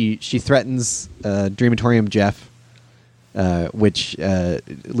 So she threatens Dreamatorium Jeff, which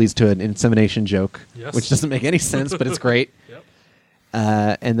leads to an insemination joke, Yes. which doesn't make any sense, but it's great. Yep.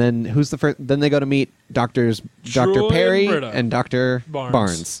 And then who's the first? Then they go to meet Dr. Troy Perry and Britta. and Dr.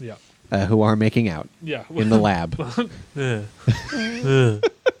 Barnes. Yeah. Who are making out Yeah. in the lab.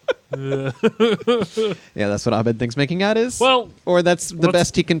 Yeah, that's what Abed thinks making out is. Well, or that's the what's-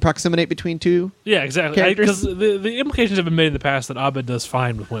 best he can proximate between two. Yeah, exactly. Characters? Because the implications have been made in the past that Abed does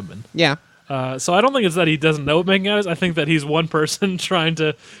fine with women. Yeah. So I don't think it's that he doesn't know what making out is. I think that he's one person trying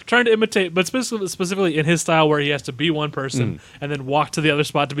to imitate, but specifically in his style, where he has to be one person and then walk to the other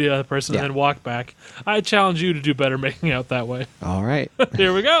spot to be the other person Yeah. and then walk back. I challenge you to do better making out that way. All right.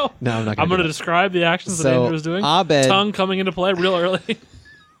 Here we go. No, I'm not gonna I'm do going to that. describe the actions that So, Andrew was doing. Abed- Tongue coming into play real early.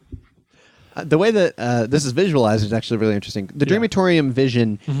 The way that this is visualized is actually really interesting. The Dreamatorium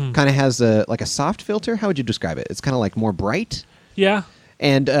vision kind of has a soft filter. How would you describe it? It's kind of like more bright. Yeah.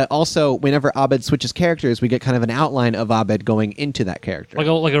 And also, whenever Abed switches characters, we get kind of an outline of Abed going into that character.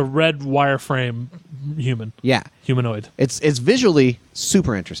 Like a red wireframe humanoid. It's visually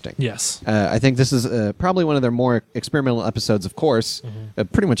super interesting. Yes. I think this is probably one of their more experimental episodes, of course.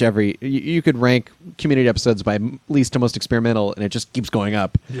 Pretty much every... You could rank Community episodes by least to most experimental, and it just keeps going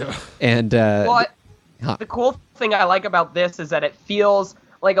up. Yeah. And... Well, the cool thing I like about this is that it feels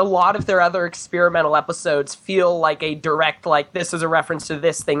like a lot of their other experimental episodes feel like a direct, like, this is a reference to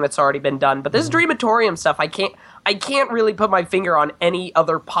this thing that's already been done. But this Dreamatorium stuff, I can't really put my finger on any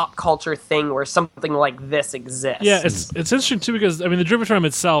other pop culture thing where something like this exists. Yeah, it's interesting too because I mean the Dreamatorium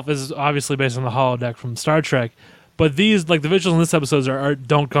itself is obviously based on the holodeck from Star Trek, but these like the visuals in this episode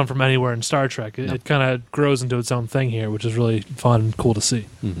don't come from anywhere in Star Trek. It kind of grows into its own thing here, which is really fun and cool to see.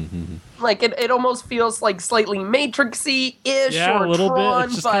 Like it almost feels like slightly Matrixy-ish Yeah, or a little Tron, bit.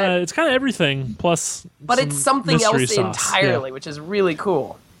 It's just but, kind of everything plus. but it's something mystery else sauce. entirely, Yeah. which is really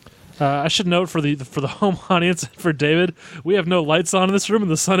cool. I should note for the home audience and for David, we have no lights on in this room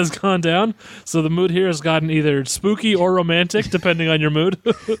and the sun has gone down, so the mood here has gotten either spooky or romantic depending on your mood.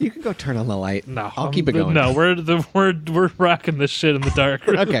 You can go turn on the light. No, I'll keep it going. No, we're rocking this shit in the dark.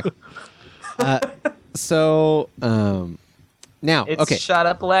 Okay. So, now, It's okay. Shut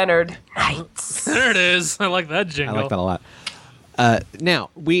Up Leonard Nights. There it is. I like that I jingle. like that a lot. Now,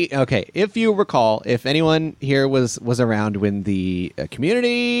 if you recall, if anyone here was around when the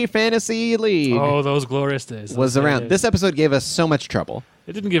Community Fantasy League Oh, those glorious days. was Those around, days. this episode gave us so much trouble.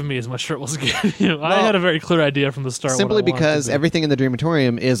 It didn't give me as much trouble as it gave you. I had a very clear idea from the start. Simply what I wanted because to be. everything in the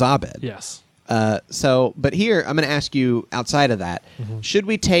Dreamatorium is Abed. Yes. But here, I'm going to ask you outside of that, should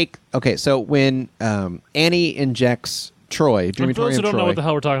we take... Okay, so when Annie injects Troy, And for those Dreamatorium who don't know Troy... what the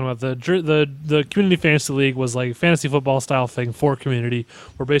hell we're talking about, the Community Fantasy League was like a fantasy football style thing for Community,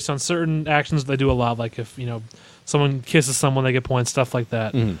 where based on certain actions they do a lot, like if someone kisses someone, they get points, stuff like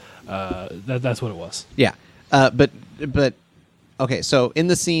that. That's what it was. Yeah. But okay, so in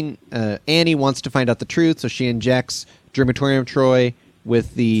the scene, Annie wants to find out the truth, so she injects Dreamatorium Troy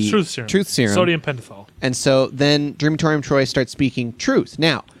with the Truth serum. Sodium pentothal. And so then Dreamatorium Troy starts speaking truth.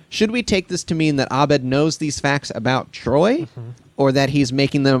 Now, should we take this to mean that Abed knows these facts about Troy, or that he's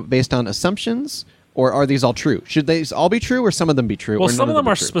making them based on assumptions, or are these all true? Should these all be true, or some of them be true? Well, or none some of them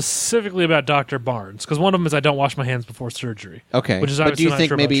be are true? specifically about Dr. Barnes, because one of them is I don't wash my hands before surgery. Okay, Which is but obviously do you not think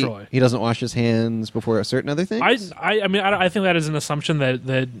true maybe about Troy. he doesn't wash his hands before certain other things? I think that is an assumption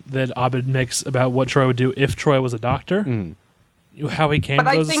that Abed makes about what Troy would do if Troy was a doctor. How he came But to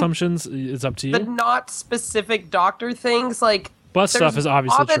I those think assumptions is up to you. The not specific doctor things, like Butt stuff is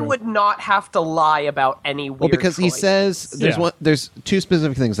obviously Abed true. would not have to lie about any weird Well, because he choices. says Yeah. there's two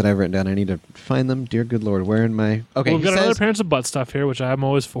specific things that I've written down. I need to find them. Dear good Lord, where in my okay? Well, we've he got another says, parents of butt stuff here, which I'm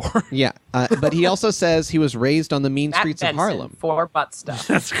always for. yeah, but he also says he was raised on the mean Matt streets Benson of Harlem. for butt stuff.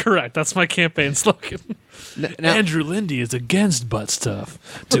 That's correct. That's my campaign slogan. Now, Andrew Lindy is against butt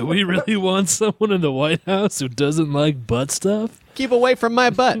stuff. Do we really want someone in the White House who doesn't like butt stuff? keep away from my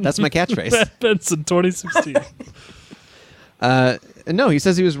butt. That's my catchphrase. Matt Benson, 2016. No, he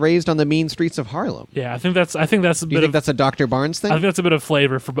says he was raised on the mean streets of Harlem. Yeah, I think that's a Do you bit think of that's a Dr. Barnes thing? I think that's a bit of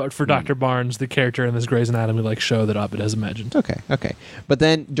flavor for Dr. Barnes, the character in this Grey's Anatomy like show that Abed has imagined. Okay. But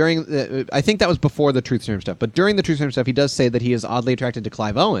then during I think that was before the truth serum stuff. But during the truth serum stuff, he does say that he is oddly attracted to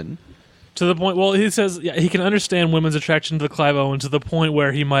Clive Owen. To the point, well, he says he can understand women's attraction to Clive Owen to the point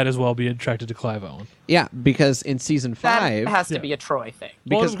where he might as well be attracted to Clive Owen. Yeah, because in season 5, That has to be a Troy thing.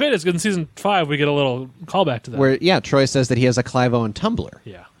 Well, it's great. It's good in season 5 we get a little callback to that. where Troy says that he has a Clive Owen Tumblr.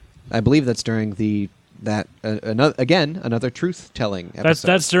 Yeah. I believe that's during another truth telling episode.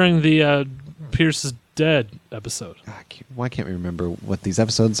 That's during the Pierce is Dead episode. Why can't we remember what these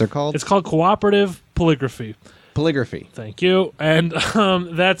episodes are called? It's called Cooperative Polygraphy. Polygraphy. Thank you. And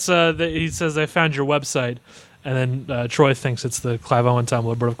that's he says I found your website, and then Troy thinks it's the Clive Owen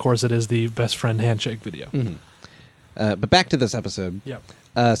Tumblr, but of course it is the best friend handshake video. Mm-hmm. But back to this episode.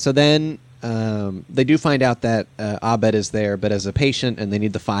 Yep. So then they do find out that Abed is there, but as a patient, and they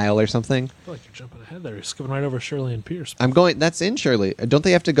need the file or something. I feel like you're jumping ahead there. You're skipping right over Shirley and Pierce. That's in Shirley. Don't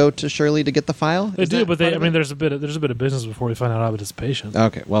they have to go to Shirley to get the file? They do, but there's a bit of business before we find out Abed is a patient.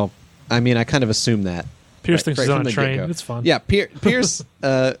 Okay, well, I mean, I kind of assume that. Pierce thinks he's from on a the train. get-go. It's fun. Yeah, Pierce,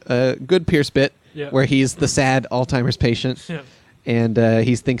 good Pierce bit, Yeah. where he's the sad Alzheimer's patient, Yep. and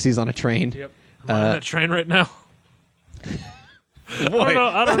he thinks he's on a train. Yep. I'm on that train right now. Boy, I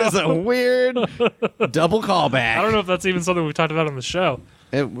don't know. that is a weird double callback. I don't know if that's even something we've talked about on the show.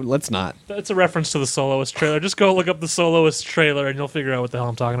 Let's not. That's a reference to the Soloist trailer. Just go look up the Soloist trailer and you'll figure out what the hell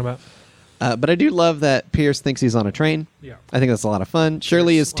I'm talking about. But I do love that Pierce thinks he's on a train. Yeah. I think that's a lot of fun.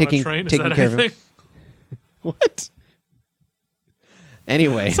 Shirley is On a taking train? Is taking that care of him. anything? What?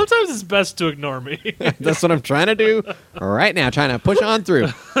 Anyway, Sometimes it's best to ignore me. that's what I'm trying to do right now, trying to push on through.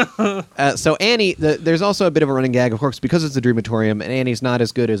 So Annie, there's also a bit of a running gag, of course, because it's a dreamatorium, and Annie's not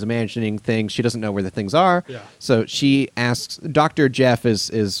as good as imagining things. She doesn't know where the things are. Yeah. So she asks, Dr. Jeff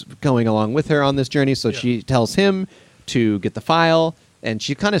is going along with her on this journey, so she tells him to get the file, and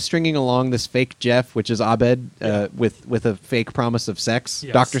she's kind of stringing along this fake Jeff, which is Abed, with a fake promise of sex,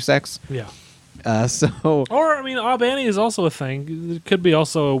 Yes. Dr. Sex. Yeah. So, Or, I mean, Ob Annie is also a thing. It could be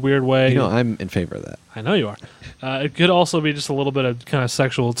also a weird way. I'm in favor of that. I know you are. It could also be just a little bit of kind of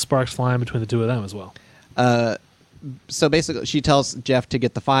sexual sparks flying between the two of them as well. So basically, she tells Jeff to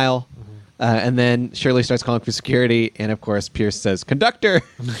get the file, and then Shirley starts calling for security, and of course, Pierce says, "Conductor,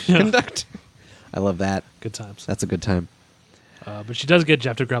 conductor." I love that. Good times. That's a good time. But she does get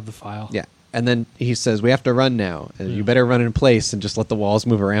Jeff to grab the file. Yeah. And then he says, "We have to run now. You better run in place and just let the walls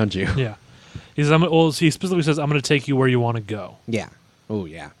move around you." Yeah. He specifically says, I'm going to take you where you want to go. Yeah. Oh,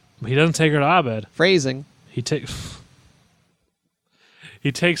 yeah. He doesn't take her to Abed. Phrasing. He takes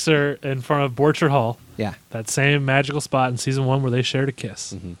her in front of Borchard Hall. Yeah. That same magical spot in season 1 where they shared a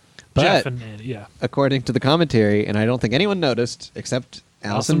kiss. But Jeff and Annie, yeah. according to the commentary, and I don't think anyone noticed except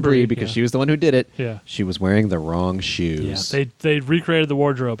Alison Brie because she was the one who did it. Yeah. She was wearing the wrong shoes. Yeah. They recreated the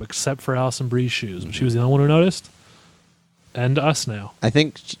wardrobe except for Alison Brie's shoes. She was the only one who noticed. And us now. I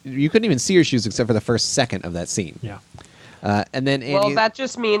think you couldn't even see her shoes except for the first second of that scene. Yeah. And then Annie, Well, that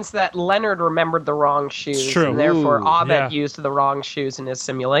just means that Leonard remembered the wrong shoes. It's true. And therefore, Ooh, Abed yeah. used the wrong shoes in his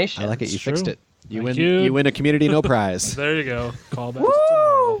simulation. I like it. You It's fixed true. it. You Thank win. you. Win a community no prize. There you go. Call back.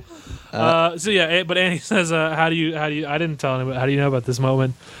 Woo! But Annie says, how do you, I didn't tell anybody, how do you know about this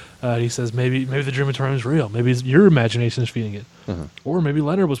moment? He says, maybe the dreamatorium is real. Maybe your imagination is feeding it. Or maybe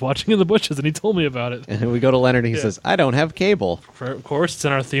Leonard was watching in the bushes and he told me about it. And we go to Leonard and he says, "I don't have cable." Of course, it's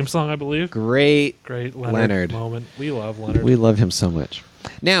in our theme song, I believe. Great Leonard moment. We love Leonard. We love him so much.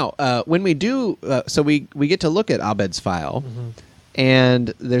 Now, when we do, so we get to look at Abed's file,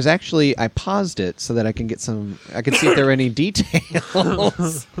 and there's actually, I paused it so that I can see if there were any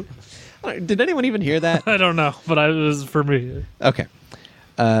details. Did anyone even hear that? I don't know, but it was for me. Okay.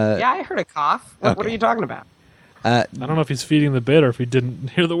 Yeah, I heard a cough. What okay. are you talking about? I don't know if he's feeding the bit or if he didn't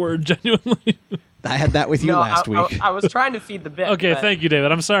hear the word genuinely. I had that with you last week. I was trying to feed the bit. Okay, but thank you,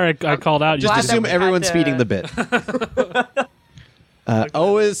 David. I'm sorry I called out. Just glad assume that we had everyone's to- feeding the bit.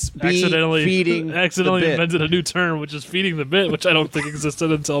 Always be feeding the accidentally bit. invented a new term, which is feeding the bit, which I don't think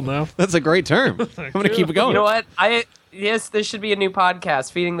existed until now. That's a great term. I'm going to keep it going. You know what? Yes, this should be a new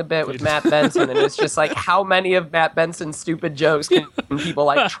podcast, Feeding the Bit with Matt Benson, and it's just like how many of Matt Benson's stupid jokes can people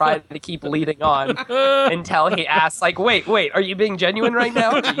like try to keep leading on until he asks, like, wait, are you being genuine right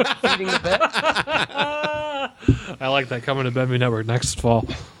now? Are you feeding the bit? I like that. Coming to Bemby Network next fall.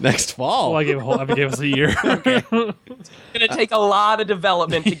 Next fall. Well, I gave us a year. It's gonna take a lot of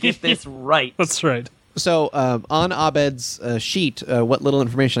development to get this right. That's right. So on Abed's sheet, what little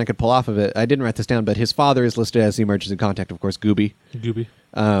information I could pull off of it, I didn't write this down, but his father is listed as the emergency contact, of course, Gooby.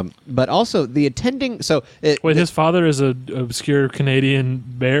 But also the attending. So wait, his father is an obscure Canadian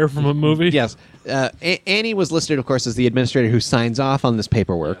bear from a movie. Yes, Annie was listed, of course, as the administrator who signs off on this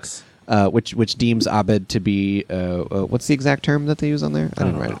paperwork. Yes. Which deems Abed to be what's the exact term that they use on there? I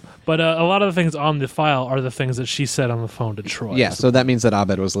didn't write it. But a lot of the things on the file are the things that she said on the phone to Troy. Yeah, so that means that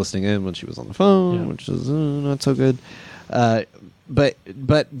Abed was listening in when she was on the phone, which is not so good. But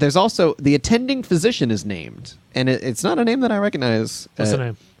there's also the attending physician is named, and it's not a name that I recognize. What's the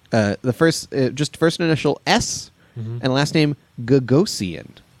name? The first initial S and last name Gagosian.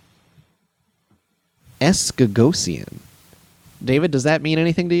 S. Gagosian. David, does that mean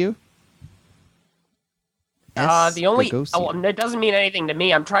anything to you? It doesn't mean anything to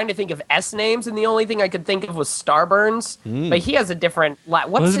me. I'm trying to think of S names, and the only thing I could think of was Starburns. But he has a different.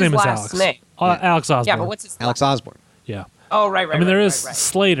 What's his last name? Alex Osborne. Yeah, but what's his Alex Osborne? Yeah. Oh, right. I mean, there is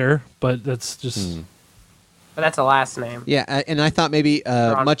Slater, but that's just. But that's a last name. Yeah, and I thought maybe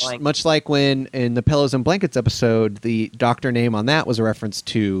much like when in the Pillows and Blankets episode, the doctor name on that was a reference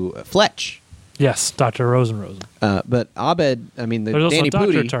to Fletch. Yes, Dr. Rosen. But Abed, I mean, There's also Danny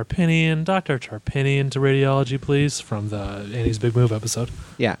Dr. Pudi. Dr. Tarpinian to radiology, please, from the Annie's Big Move episode.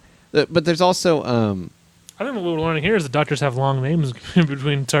 Yeah, but there's also. I think what we're learning here is that doctors have long names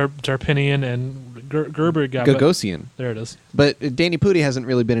between Tarpinian and Gerber. Gagosian. There it is. But Danny Pudi hasn't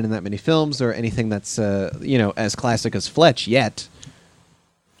really been in that many films or anything that's as classic as Fletch yet.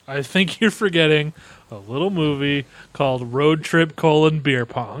 I think you're forgetting a little movie called Road Trip: Beer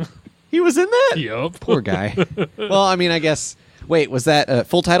Pong. He was in that? Yup. Poor guy. Well, I mean, I guess. Wait, was that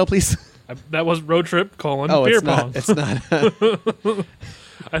full title, please? That was Road Trip: Oh, Beer it's Pong. not. It's not.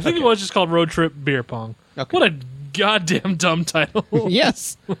 I think it was just called Road Trip Beer Pong. Okay. What a goddamn dumb title.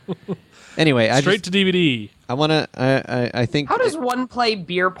 Yes. Anyway, Straight to DVD. I want to. I think. How does one play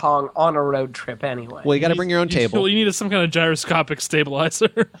beer pong on a road trip anyway? Well, you got to bring your own table. You need some kind of gyroscopic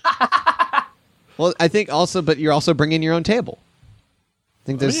stabilizer. Well, I think also, but you're also bringing your own table. I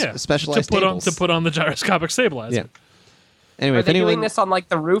think there's specialized tables to put on the gyroscopic stabilizer. Yeah. Anyway, Are they doing this on like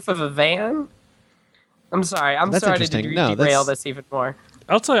the roof of a van? I'm sorry. I'm sorry to derail this even more.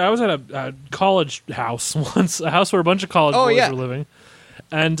 I'll tell you, I was at a college house once, a house where a bunch of college boys were living.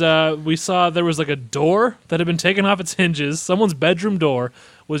 And we saw there was like a door that had been taken off its hinges. Someone's bedroom door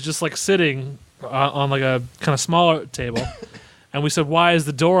was just like sitting on like a kind of smaller table. And we said, why is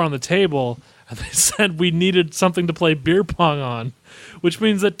the door on the table? And they said we needed something to play beer pong on, which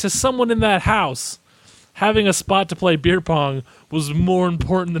means that to someone in that house, having a spot to play beer pong was more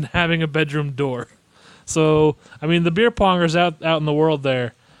important than having a bedroom door. So, I mean, the beer pongers out in the world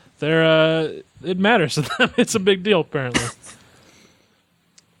there, it matters to them. It's a big deal, apparently.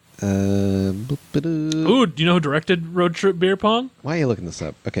 Ooh, do you know who directed Road Trip Beer Pong? Why are you looking this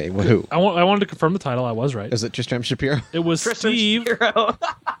up? Okay, who? I wanted to confirm the title. I was right. Is it Tristram Shapiro? It was Steve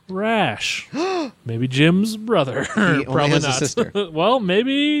Rash. Maybe Jim's brother. He only Probably has not. a sister. Well,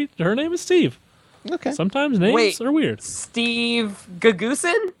 maybe her name is Steve. Okay. Sometimes names are weird. Steve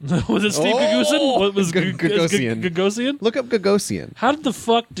Gagosian? Was it Steve Gagosian? What was Gagosian? Gagosian? Look up Gagosian. How did the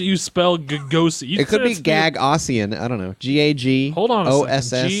fuck do you spell Gagosian? It could be Gagosian. I don't know. G-A-G. Hold on a O-S-S.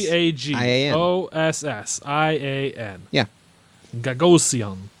 second. G-A-G. O-S-S-I-A-N. Yeah.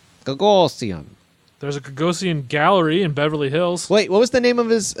 Gagosian. Gagosian. There's a Gagosian gallery in Beverly Hills. Wait, what was the name of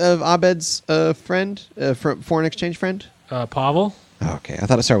Abed's friend, foreign exchange friend? Pavel. Oh, okay, I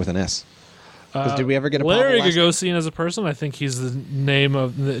thought it started with an S. Did we ever get a Larry Pavel Gagosian as a person? I think he's the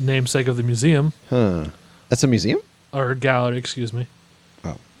namesake of the museum. Huh. That's a museum? Or gallery, excuse me.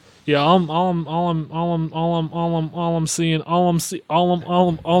 Oh. Yeah, all I'm seeing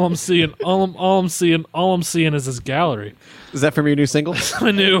is this gallery. Is that from your new single?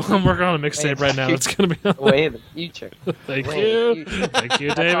 I knew. I'm working on a mixtape right now. It's gonna be way in the future. Thank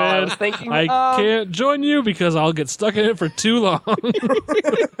you, David. I can't join you because I'll get stuck in it for too long.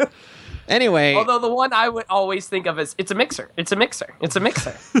 Anyway. Although the one I would always think of is it's a mixer. It's a mixer. It's a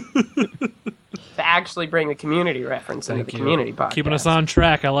mixer. To actually bring the community reference into the community podcast. Keeping us on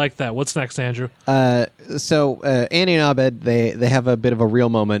track. I like that. What's next, Andrew? So Annie and Abed, they have a bit of a real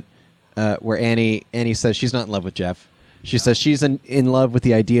moment where Annie says she's not in love with Jeff. She says she's in love with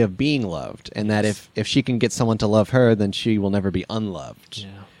the idea of being loved, and that if she can get someone to love her, then she will never be unloved. Yeah.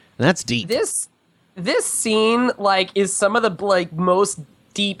 And that's deep. This scene is some of the most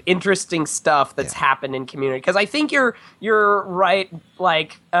deep, interesting stuff that's happened in Community. Because I think you're right,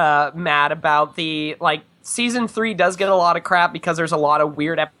 Matt, about the season 3 does get a lot of crap because there's a lot of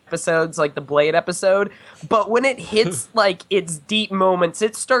weird episodes, like the Blade episode. But when it hits its deep moments,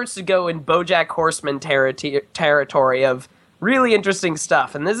 it starts to go in BoJack Horseman territory of really interesting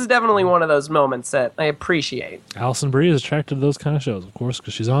stuff. And this is definitely one of those moments that I appreciate. Alison Brie is attracted to those kind of shows, of course,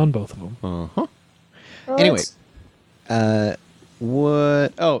 because she's on both of them. Uh-huh. Anyway,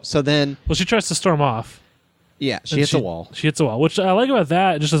 what? Oh, so then... Well, she tries to storm off. Yeah, she hits a wall. She hits a wall. Which I like about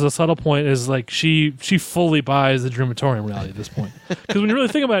that, just as a subtle point, is she fully buys the Dreamatorium reality at this point. Because when you really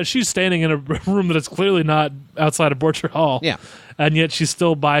think about it, she's standing in a room that is clearly not outside of Borchardt Hall. Yeah. And yet she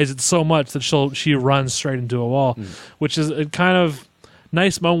still buys it so much that she runs straight into a wall, which is a kind of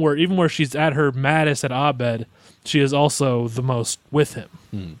nice moment where even where she's at her maddest at Abed, she is also the most with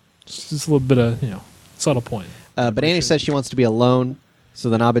him. Just a little bit of, subtle point. But Annie says she wants to be alone, so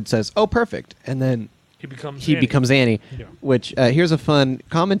then Abed says, "Oh, perfect," and then he becomes Annie. Yeah. Which here's a fun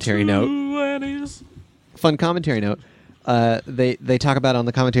commentary note. Annies. Fun commentary note. They talk about on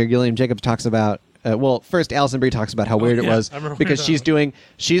the commentary. Gilliam Jacobs talks about. First Alison Brie talks about how weird it was because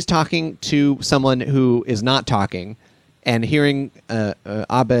she's talking to someone who is not talking, and hearing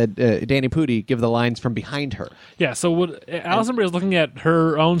Abed Danny Pudi give the lines from behind her. Yeah. So what Alison Brie is looking at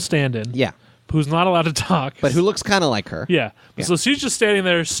her own stand-in. Yeah. Who's not allowed to talk. But who looks kind of like her. Yeah. So she's just standing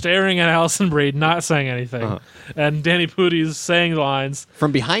there staring at Alison Brie, not saying anything. And Danny Pudi's saying the lines.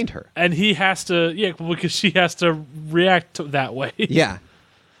 From behind her. And he has to, because she has to react that way. Yeah.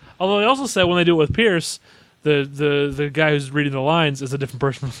 Although they also said when they do it with Pierce, the guy who's reading the lines is a different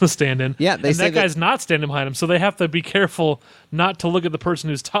person from the stand-in. Yeah, and that guy's not standing behind him, so they have to be careful not to look at the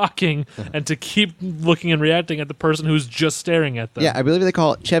person who's talking and to keep looking and reacting at the person who's just staring at them. Yeah, I believe they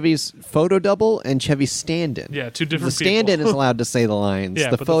call it Chevy's photo double and Chevy's stand-in. Yeah, two different people. The stand-in is allowed to say the lines.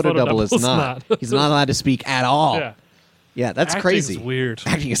 Yeah, the but photo double is not. He's not allowed to speak at all. Yeah, yeah, that's Acting's crazy. Weird.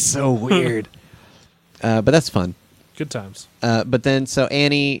 Acting is so weird. But that's fun. Good times. But then, so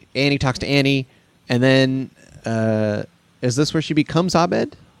Annie talks to Annie, and then is this where she becomes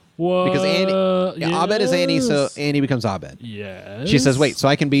Abed? What? Because Abed is Annie, so Annie becomes Abed. Yes. She says, "Wait, so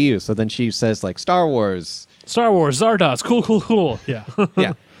I can be you." So then she says, Star Wars, Zardoz, cool. Yeah.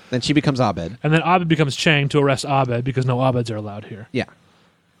 Yeah. Then she becomes Abed, and then Abed becomes Chang to arrest Abed because no Abeds are allowed here. Yeah.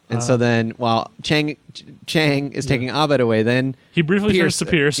 And so then, while Chang is taking Abed away, then he briefly turns to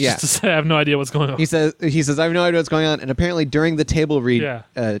Pierce just to say, "I have no idea what's going on." He says, "I have no idea what's going on." And apparently, during the table read,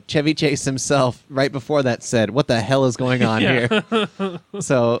 Chevy Chase himself, right before that, said, "What the hell is going on here?"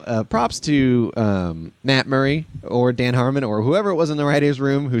 So, props to Matt Murray or Dan Harmon or whoever it was in the writers'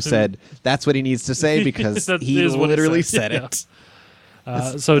 room who said that's what he needs to say because he literally said it.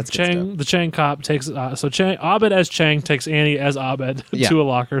 So the Chang cop takes Abed as Chang takes Annie as Abed to a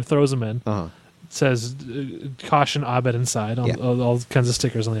locker, throws him in, says caution Abed inside on all kinds of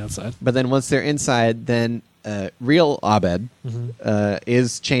stickers on the outside. But then once they're inside, then real Abed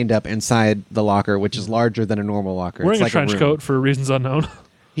is chained up inside the locker, which is larger than a normal locker. Wearing it's like a trench coat for reasons unknown.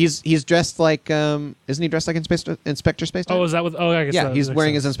 He's dressed like isn't he dressed like Inspector Spacetime? Oh, is that what? Oh, I guess. Yeah, he's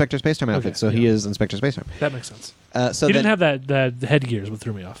wearing his Inspector Spacetime outfit, so he is Inspector Spacetime. That makes sense. So he didn't have that headgear, is what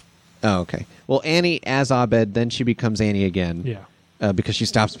threw me off. Oh, okay. Well, Annie as Abed, then she becomes Annie again. Yeah. Because she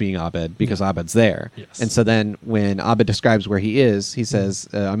stops being Abed because Abed's there. Yes. And so then when Abed describes where he is, he says,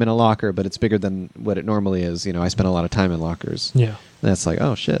 "I'm in a locker, but it's bigger than what it normally is. I spend a lot of time in lockers." Yeah. And that's like,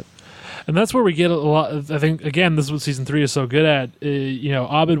 oh shit. And that's where we get a lot. I think again, this is what season 3 is so good at.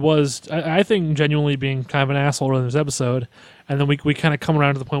 Abed was, I think, genuinely being kind of an asshole in this episode, and then we kind of come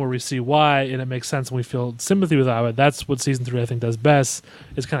around to the point where we see why, and it makes sense, and we feel sympathy with Abed. That's what season 3 I think does best,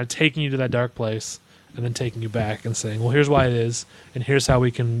 is kind of taking you to that dark place, and then taking you back and saying, well, here's why it is, and here's how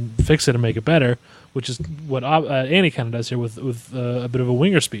we can fix it and make it better, which is what Annie kind of does here with a bit of a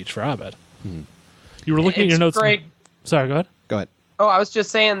winger speech for Abed. You were looking at your notes. Great. Sorry, go ahead. Go ahead. Oh, I was just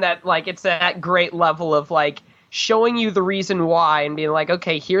saying that, it's that great level of, showing you the reason why and being like,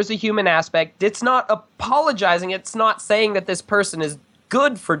 okay, here's a human aspect. It's not apologizing. It's not saying that this person is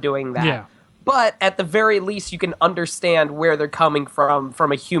good for doing that. Yeah. But at the very least, you can understand where they're coming from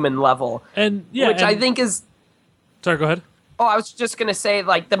a human level. Which I think is... Sorry, go ahead. Oh, I was just going to say,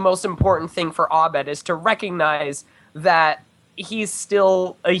 the most important thing for Abed is to recognize that he's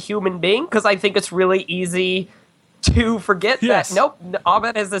still a human being, because I think it's really easy to forget that, nope,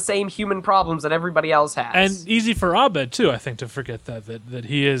 Abed has the same human problems that everybody else has. And easy for Abed, too, I think, to forget that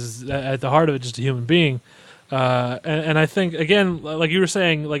he is, at the heart of it, just a human being. And I think again, like you were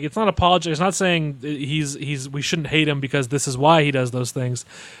saying, like it's not apology. It's not saying we shouldn't hate him because this is why he does those things,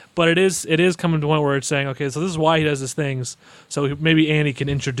 but it is coming to one where it's saying, okay, so this is why he does these things. So maybe Annie can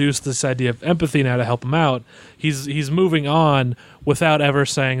introduce this idea of empathy now to help him out. He's moving on without ever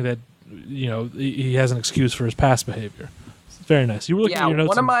saying that he has an excuse for his past behavior. It's very nice. You were looking at your notes.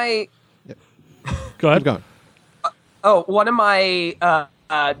 One of my Go ahead. Keep going. One of my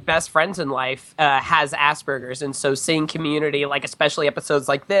best friends in life has Asperger's, and so seeing Community, like especially episodes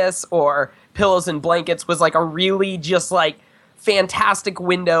like this or Pillows and Blankets, was like a really just like fantastic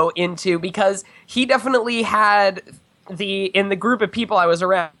window into, because he definitely had in the group of people I was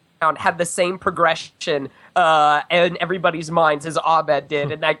around had the same progression in everybody's minds as Abed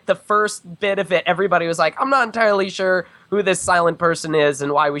did. And like the first bit of it, everybody was like, I'm not entirely sure who this silent person is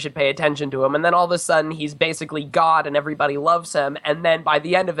and why we should pay attention to him. And then all of a sudden he's basically God and everybody loves him. And then by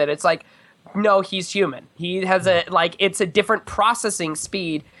the end of it, it's like, no, he's human. He has it's a different processing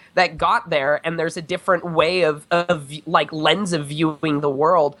speed that got there, and there's a different way of like lens of viewing the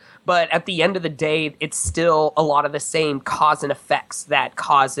world. But at the end of the day, it's still a lot of the same cause and effects that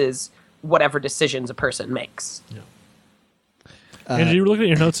causes whatever decisions a person makes. Yeah. And you were looking at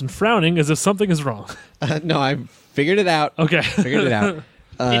your notes and frowning as if something is wrong. No, I figured it out. Okay. Figured it out.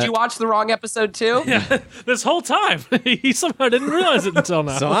 Did you watch the wrong episode too? Yeah, this whole time. He somehow didn't realize it until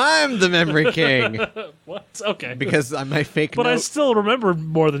now. So I'm the memory king. What? Okay. Because my fake But note. I still remember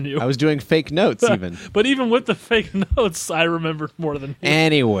more than you. I was doing fake notes even. But even with the fake notes, I remembered more than you.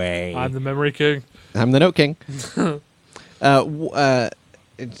 Anyway. I'm the memory king. I'm the note king. I don't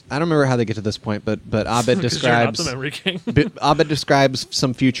remember how they get to this point, but Abed describes You're not the memory king. Abed describes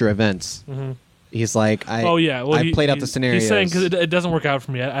some future events. Mm-hmm. He's like, I played out the scenarios. He's saying because it doesn't work out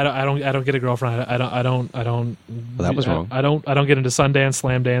for me. I don't get a girlfriend. I don't. Well, that was wrong. I don't get into Sundance,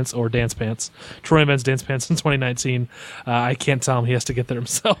 Slam Dance, or Dance Pants. Troy Man's Dance Pants in 2019. I can't tell him he has to get there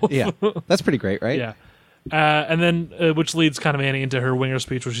himself. Yeah, that's pretty great, right? Yeah. And then, which leads kind of Annie into her winger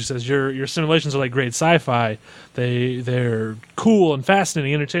speech, where she says, "Your simulations are like great sci-fi. They're cool and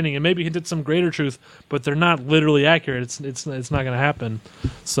fascinating, entertaining, and maybe hinted some greater truth, but they're not literally accurate. It's not going to happen."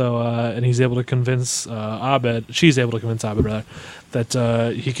 So, and he's able to convince Abed. She's able to convince Abed rather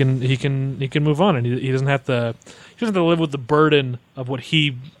that he can move on, and he doesn't have to. He doesn't have to live with the burden of what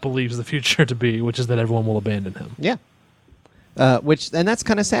he believes the future to be, which is that everyone will abandon him. Yeah. And that's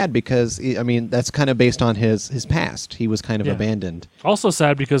kind of sad because I mean that's kind of based on his past. He was kind of abandoned. Also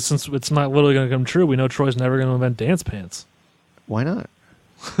sad because since it's not literally going to come true, we know Troy's never going to invent dance pants. Why not?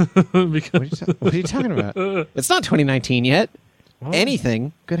 Because What are you talking about? It's not 2019 yet. Well,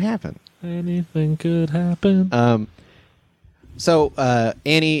 anything could happen. Anything could happen. So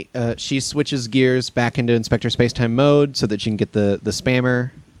Annie she switches gears back into Inspector Spacetime mode so that she can get the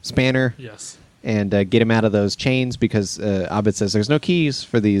spanner. Yes. And get him out of those chains because Abed says there's no keys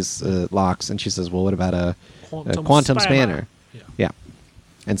for these locks, and she says, "Well, what about a quantum spanner?" Yeah,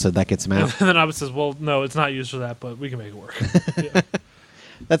 and so that gets him out. And then Abed says, "Well, no, it's not used for that, but we can make it work." Yeah.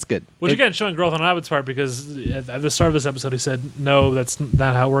 That's good. Which again, showing growth on Abed's part because at the start of this episode he said, "No, that's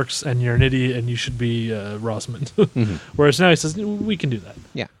not how it works, and you're an idiot, and you should be Rossman." Mm-hmm. Whereas now he says, "We can do that."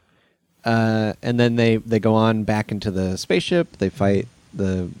 Yeah, and then they go on back into the spaceship. They fight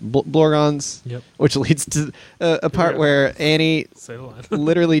the blorgons, which leads to a part where Annie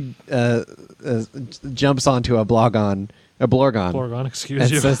literally jumps onto a blorgon, excuse and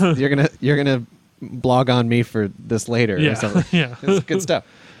you, says, "You're gonna blog on me for this later." Yeah. Or something. Yeah, it's good stuff.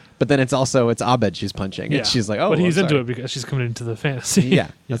 But then it's Abed she's punching, and she's like, "Oh," but he's sorry. into it because she's coming into the fantasy. Yeah,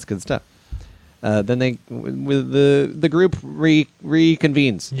 that's good stuff. Then the group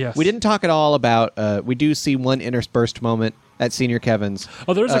reconvenes. Yes, we didn't talk at all about. We do see one interspersed moment at Senior Kevin's.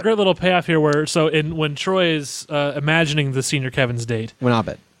 Oh, there's a great little payoff here where when Troy is imagining the Senior Kevin's date. When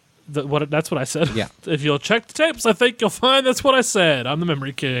Abed. That's what I said. Yeah. If you'll check the tapes, I think you'll find that's what I said. I'm the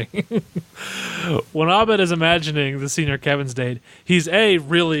memory king. When Abed is imagining the Senior Kevin's date, he's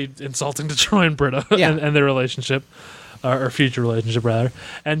really insulting to Troy and Britta and their relationship. Or future relationship, rather.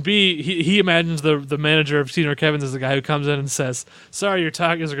 And B, he imagines the manager of Senior Kevin's as the guy who comes in and says, "Sorry, your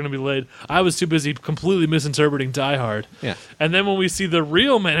tacos are going to be late. I was too busy completely misinterpreting Die Hard." Yeah. And then when we see the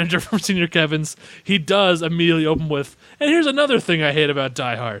real manager from Senior Kevin's, he does immediately open with, "And here's another thing I hate about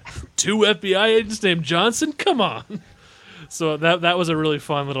Die Hard. 2 FBI agents named Johnson? Come on." So that was a really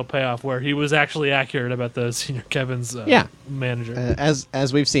fun little payoff where he was actually accurate about the Senior Kevin's manager.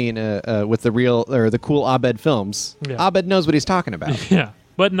 As we've seen with the real or the cool Abed films, Abed knows what he's talking about. Yeah,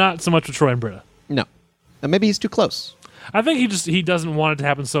 but not so much with Troy and Britta. No, maybe he's too close. I think he doesn't want it to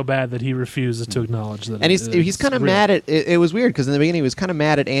happen so bad that he refuses to acknowledge that. And he's kind of mad at it. It was weird because in the beginning he was kind of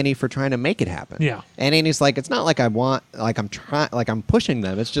mad at Annie for trying to make it happen. Yeah. And Annie's like, it's not like I'm pushing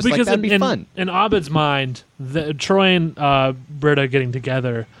them. It's just because like that'd be fun. In Abed's mind, Troy and Britta getting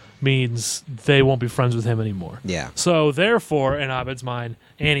together means they won't be friends with him anymore. Yeah. So therefore, in Abed's mind,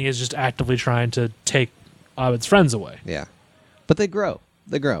 Annie is just actively trying to take Abed's friends away. Yeah. But they grow.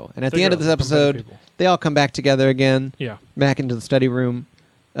 And at They the end of grow. this Become better episode, people. they all come back together again. Yeah. Back into the study room.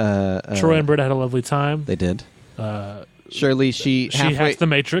 Troy and Britta had a lovely time. They did. Shirley, she hacked the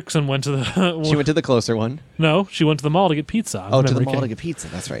Matrix and went to the. She went to the closer one. No, she went to the mall to get pizza. Oh, to the mall to get pizza.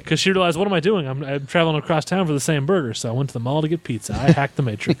 That's right. Because she realized, what am I doing? I'm traveling across town for the same burger, so I went to the mall to get pizza. I hacked the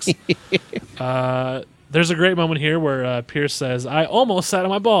Matrix. There's a great moment here where Pierce says, I almost sat on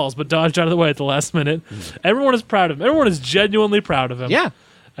my balls, but dodged out of the way at the last minute. Everyone is proud of him. Everyone is genuinely proud of him. Yeah.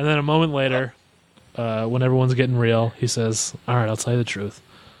 And then a moment later, when everyone's getting real, he says, all right, I'll tell you the truth.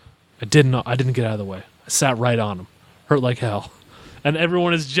 I didn't get out of the way. I sat right on him. Hurt like hell. And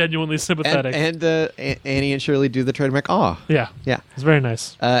everyone is genuinely sympathetic. And Annie and Shirley do the trademark aw. Yeah. Yeah. It's very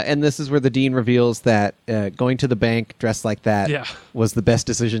nice. And this is where the dean reveals that going to the bank dressed like that was the best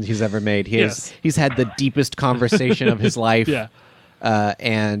decision he's ever made. He's had the deepest conversation of his life. Yeah.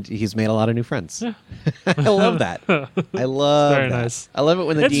 And he's made a lot of new friends. Yeah. I love that. I love very that. nice. I love it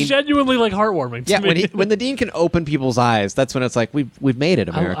when the it's dean genuinely like heartwarming to me. when the dean can open people's eyes, that's when it's like we've made it,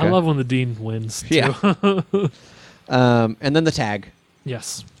 America. I love when the dean wins. Too. Yeah. And then the tag.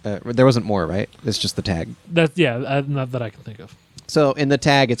 Yes. There wasn't more, right? It's just the tag. Not that I can think of. So in the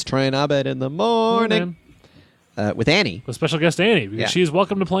tag, it's Troy and Abed in the morning with Annie. With special guest Annie, because she's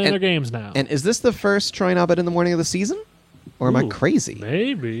welcome to play in their games now. And is this the first Troy and Abed in the morning of the season? Or am I crazy?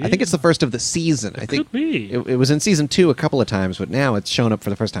 Maybe. I think it's the first of the season. I think could be. It was in season 2 a couple of times, but now it's shown up for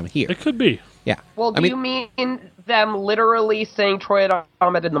the first time here. It could be. Yeah. Well, do you mean them literally saying Troy and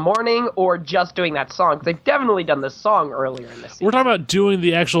Ahmed in the morning, or just doing that song? Because they've definitely done this song earlier in this season. We're talking about doing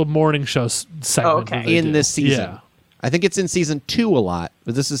the actual morning show segment. In this season. Yeah. I think it's in season 2 a lot,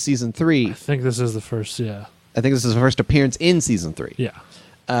 but this is season 3. I think this is the first, yeah. I think this is the first appearance in season 3. Yeah.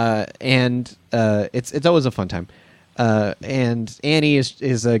 And it's always a fun time. And Annie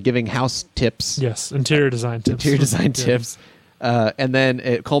is giving house tips. Yes, interior design tips. Tips. And then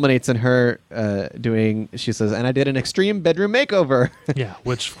it culminates in her she says, and I did an extreme bedroom makeover. Yeah,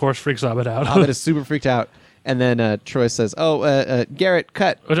 which of course freaks Abed out. Abed is super freaked out. And then Troy says, Garrett,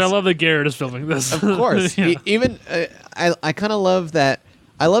 cut. Which I love that Garrett is filming this. Of course. Yeah. I kind of love that.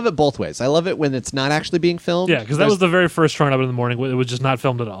 I love it both ways. I love it when it's not actually being filmed. Yeah, because that was the very first Troy and Abed in the morning. It was just not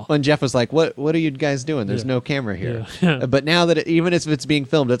filmed at all. When Jeff was like, what are you guys doing? There's no camera here. Yeah. But now that even if it's being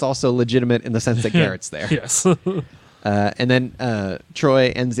filmed, it's also legitimate in the sense that Garrett's there. Yes. And then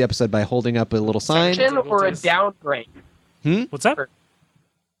Troy ends the episode by holding up a little sign. Or a downgrade? What's that?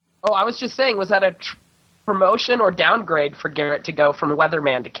 Oh, I was just saying, was that a promotion or downgrade for Garrett to go from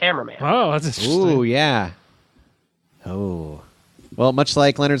weatherman to cameraman? Oh, that's interesting. Ooh, yeah. Oh. Well, much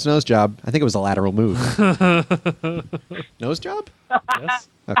like Leonard's nose job, I think it was a lateral move. Nose job? Yes.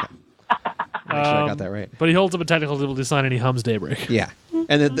 Okay. Make sure I got that right. But he holds up a technical difficulty sign and he hums Daybreak. Yeah.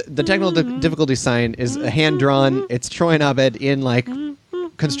 And the technical difficulty sign is a hand-drawn. It's Troy and Abed in, like,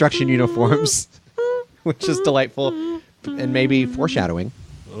 construction uniforms, which is delightful and maybe foreshadowing.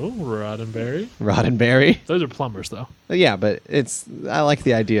 Oh, Roddenberry. Roddenberry. Those are plumbers, though. Yeah, but I like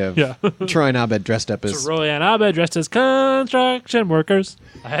the idea of Troy and Abed dressed up as... So Roy and Abed dressed as construction workers.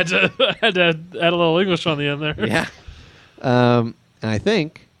 I had to add a little English on the end there. Yeah. And I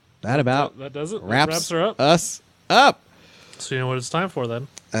think that about that does it. wraps her up. us up. So you know what it's time for then?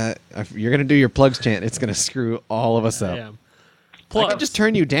 If you're going to do your plugs chant, it's going to screw all of us up. I am. I can just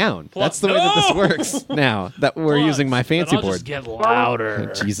turn you down. That's the way that this works now that we're using my fancy I'll board. just get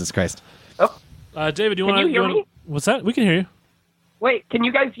louder. Jesus Christ. David, you want to hear me? What's that? We can hear you. Wait, can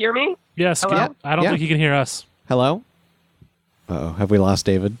you guys hear me? Yes. Hello? I don't think he can hear us. Hello? Uh-oh. Have we lost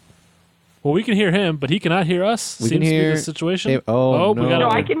David? Well, we can hear him, but he cannot hear us. We Seems can hear to be the situation. Dave. Oh, no. We got No,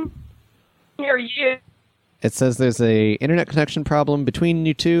 I can hear you. It says there's a internet connection problem between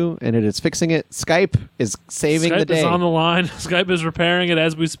you two, and it is fixing it. Skype is saving the Skype day. is on the line. Skype is repairing it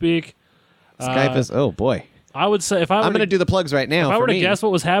as we speak. Skype is... Oh, boy. I would say if I were I'm going to do the plugs right now. If I were for to me. guess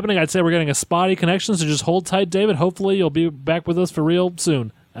what was happening, I'd say we're getting a spotty connection, so just hold tight, David. Hopefully you'll be back with us for real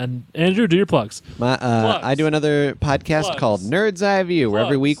soon. And Andrew, do your plugs. I do another podcast called Nerd's Eye View, where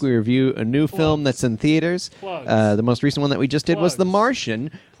every week we review a new film that's in theaters. The most recent one that we just did was The Martian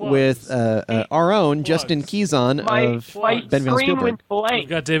with our own Justin Keyson of Benville Spielberg. We've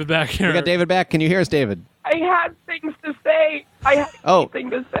got David back here. We got David back. Can you hear us, David? I had things to say. I had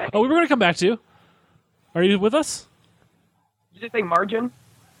anything to say. Oh, we were going to come back to you. Are you with us? Did you say margin?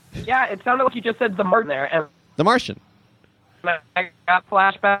 Yeah, it sounded like you just said the Martin there, and The Martian. I got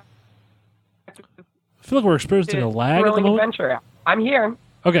flashback. I feel like we're experiencing a lag at the Thrilling moment. adventure. I'm here.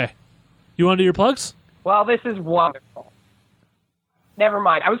 Okay. You want to do your plugs? Well, this is wonderful. Never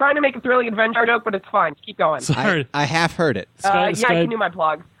mind. I was trying to make a thrilling adventure joke, but it's fine. Keep going. Sorry. I have heard it. Sky- I Sky- can do my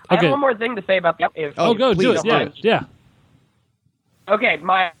plug. I Okay. have one more thing to say about the if Oh, go do please, it. Yeah. do it. Yeah. Okay,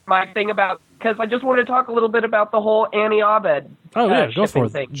 my thing about, because I just want to talk a little bit about the whole Annie Abed. Oh, yeah. Go for shipping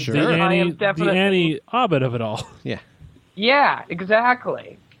it. thing. Sure. The I Annie, am the definitely- Annie Abed of it all. Yeah. Yeah,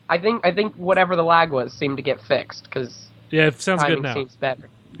 exactly. I think whatever the lag was seemed to get fixed because Yeah, it sounds good timing now. seems better.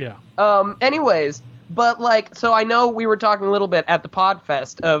 Yeah. Anyways, but like, so I know we were talking a little bit at the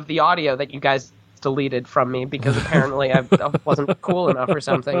Podfest of the audio that you guys deleted from me because apparently I wasn't cool enough or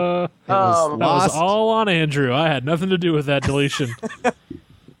something. That was Lost. all on Andrew. I had nothing to do with that deletion.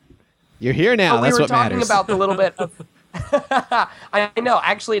 You're here now. But That's we were what talking matters. about the little bit of. I know.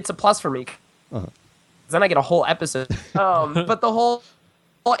 Actually, it's a plus for me. 'Cause then I get a whole episode. But the whole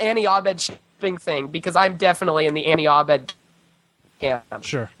Annie Abed shipping thing, because I'm definitely in the Annie Abed camp.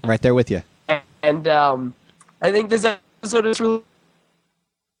 Sure. Right there with you. And I think this episode is really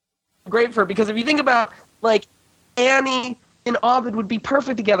great for it because if you think about, like, Annie and Abed would be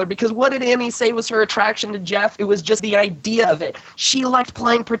perfect together because what did Annie say was her attraction to Jeff? It was just the idea of it. She liked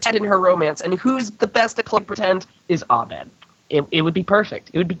playing pretend in her romance, and who's the best at playing pretend is Abed. It would be perfect.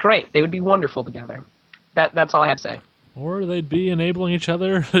 It would be great. They would be wonderful together. That's all I have to say. Or they'd be enabling each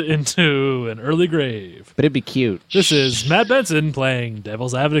other into an early grave. But it'd be cute. This is Matt Benson playing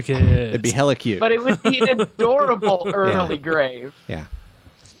Devil's Advocate. It'd be hella cute. But it would be an adorable early grave. Yeah. Do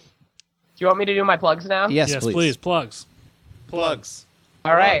you want me to do my plugs now? Yes, yes, please. please. Plugs. Plugs.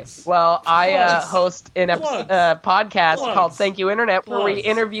 All right. Well, I Plugs. host an podcast Plugs. called Thank You Internet, where we Plugs.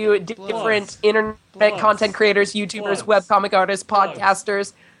 interview different Plugs. internet Plugs. content creators, YouTubers, Plugs. webcomic artists, Plugs.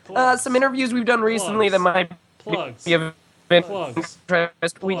 podcasters. Plugs. Some interviews we've done recently Plugs. that might Plugs. be of Plugs.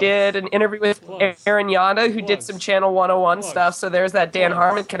 interest. We Plugs. did an interview with Plugs. Aaron Yanda, who did Plugs. some Channel 101 Plugs. stuff, so there's that Dan Plugs.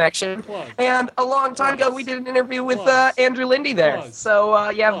 Harmon connection. Plugs. And a long time ago, we did an interview with Plugs. Andrew Lindy there. Plugs. So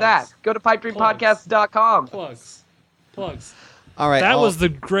you have Plugs. that. Go to pipedreampodcast.com. Plugs. Plugs. All right. That I'll- was the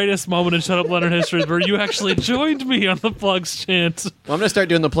greatest moment in Shut Up Leonard history where you actually joined me on the plugs chant. Well, I'm going to start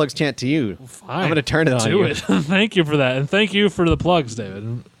doing the plugs chant to you. Fine. I'm going to turn it on Do you. it. Thank you for that. And thank you for the plugs,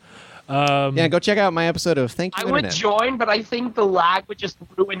 David. Yeah, go check out my episode of Thank You I would Internet. join, but I think the lag would just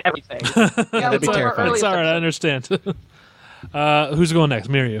ruin everything. That'd be that's our terrifying. earliest It's all right. I episode. understand. Who's going next?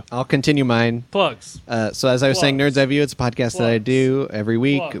 Me or you? I'll continue mine. Plugs. So as I was saying, Plugs. Nerds Eye View, it's a podcast that I Plugs. do every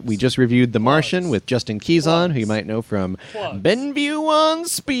week. Plugs. We just reviewed The Martian Plugs. with Justin Keyson, who you Plugs. might know from Plugs. Benview on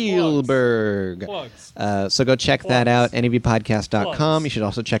Spielberg. Plugs. So go check that out, Plugs. nevpodcast.com. Plugs. You should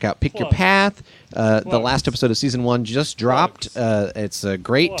also check out Pick Your Plugs. Path. The Plugs. last episode of Season 1 just dropped. It's a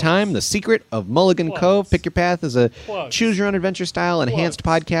great Plugs. time. The Secret of Mulligan Plugs. Cove. Pick Your Path is a Plugs. choose-your-own-adventure style enhanced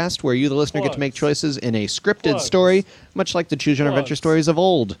podcast where you, the listener, get to make Plugs. choices in a scripted Plugs. story, much like the choose-your-own-adventure Plugs. stories of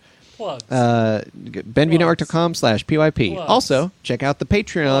old. Plugs. BenviewNetwork.com/PYP. Plugs. Also, check out the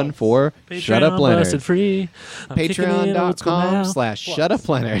Patreon Plugs. for Shut Up Patreon, Leonard. busted free. I'm kicking it, old school now. Patreon.com/Shut Up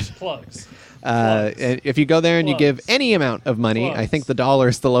Leonard. Plugs. And if you go there and you give Plugs. any amount of money, Plugs. I think the dollar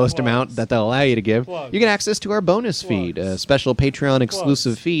is the lowest Plugs. amount that they'll allow you to give, Plugs. you get access to our bonus feed, a Plugs. special Patreon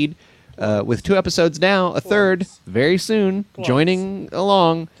exclusive Plugs. feed with 2 episodes now, a third very soon, Plugs. joining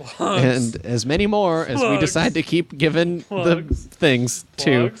along, Plugs. and as many more as we Plugs. decide to keep giving the Plugs. things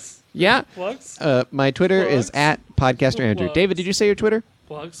to. Plugs. Yeah. Plugs. My Twitter Plugs. is at Podcaster Andrew. Plugs. David, did you say your Twitter?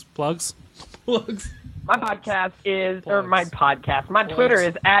 Plugs. Plugs. Plugs. My podcast is, Plugs. my Plugs. Twitter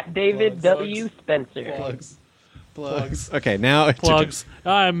is at David Plugs. W. Spencer. Plugs. Plugs. Okay, now it's your Plugs.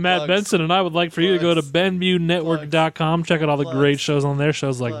 I'm Matt Plugs. Benson, and I would like for you to go to Plugs. BenviewNetwork.com. Check out all the Plugs. great shows on there.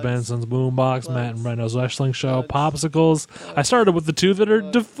 Shows like Plugs. Benson's Boombox, Matt and Rhino's Wrestling Show, Plugs. Popsicles. I started with the 2 that are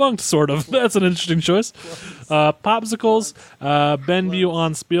defunct, sort of. That's an interesting choice. Popsicles, Benview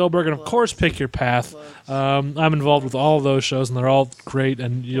on Spielberg, and of course, Pick Your Path. I'm involved with all of those shows, and they're all great,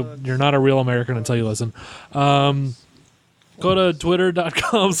 and you're not a real American until you listen. Go to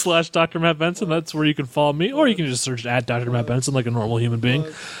twitter.com/Dr. Matt Benson. That's where you can follow me, or you can just search at Dr. Matt Benson like a normal human being.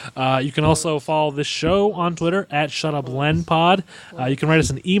 You can also follow this show on Twitter at ShutUpLenPod. You can write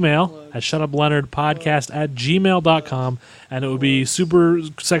us an email at shutupleonardpodcast@gmail.com, and it would be super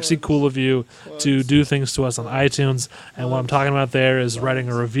sexy cool of you to do things to us on iTunes. And what I'm talking about there is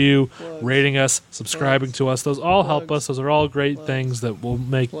writing a review, rating us, subscribing to us. Those all help us. Those are all great things that will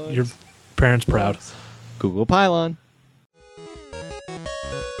make your parents proud. Google Pylon.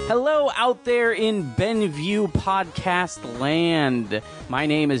 Hello out there in Benview podcast land. My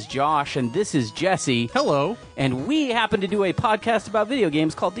name is Josh, and this is Jesse. Hello. And we happen to do a podcast about video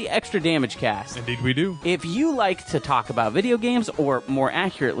games called the Extra Damage Cast. Indeed we do. If you like to talk about video games, or more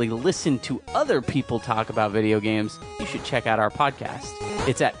accurately, listen to other people talk about video games, you should check out our podcast.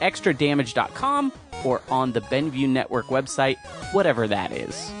 It's at extradamage.com or on the Benview Network website, whatever that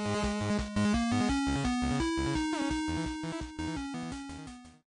is.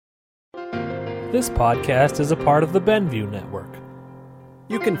 This podcast is a part of the Benview Network.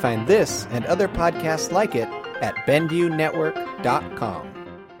 You can find this and other podcasts like it at BenviewNetwork.com.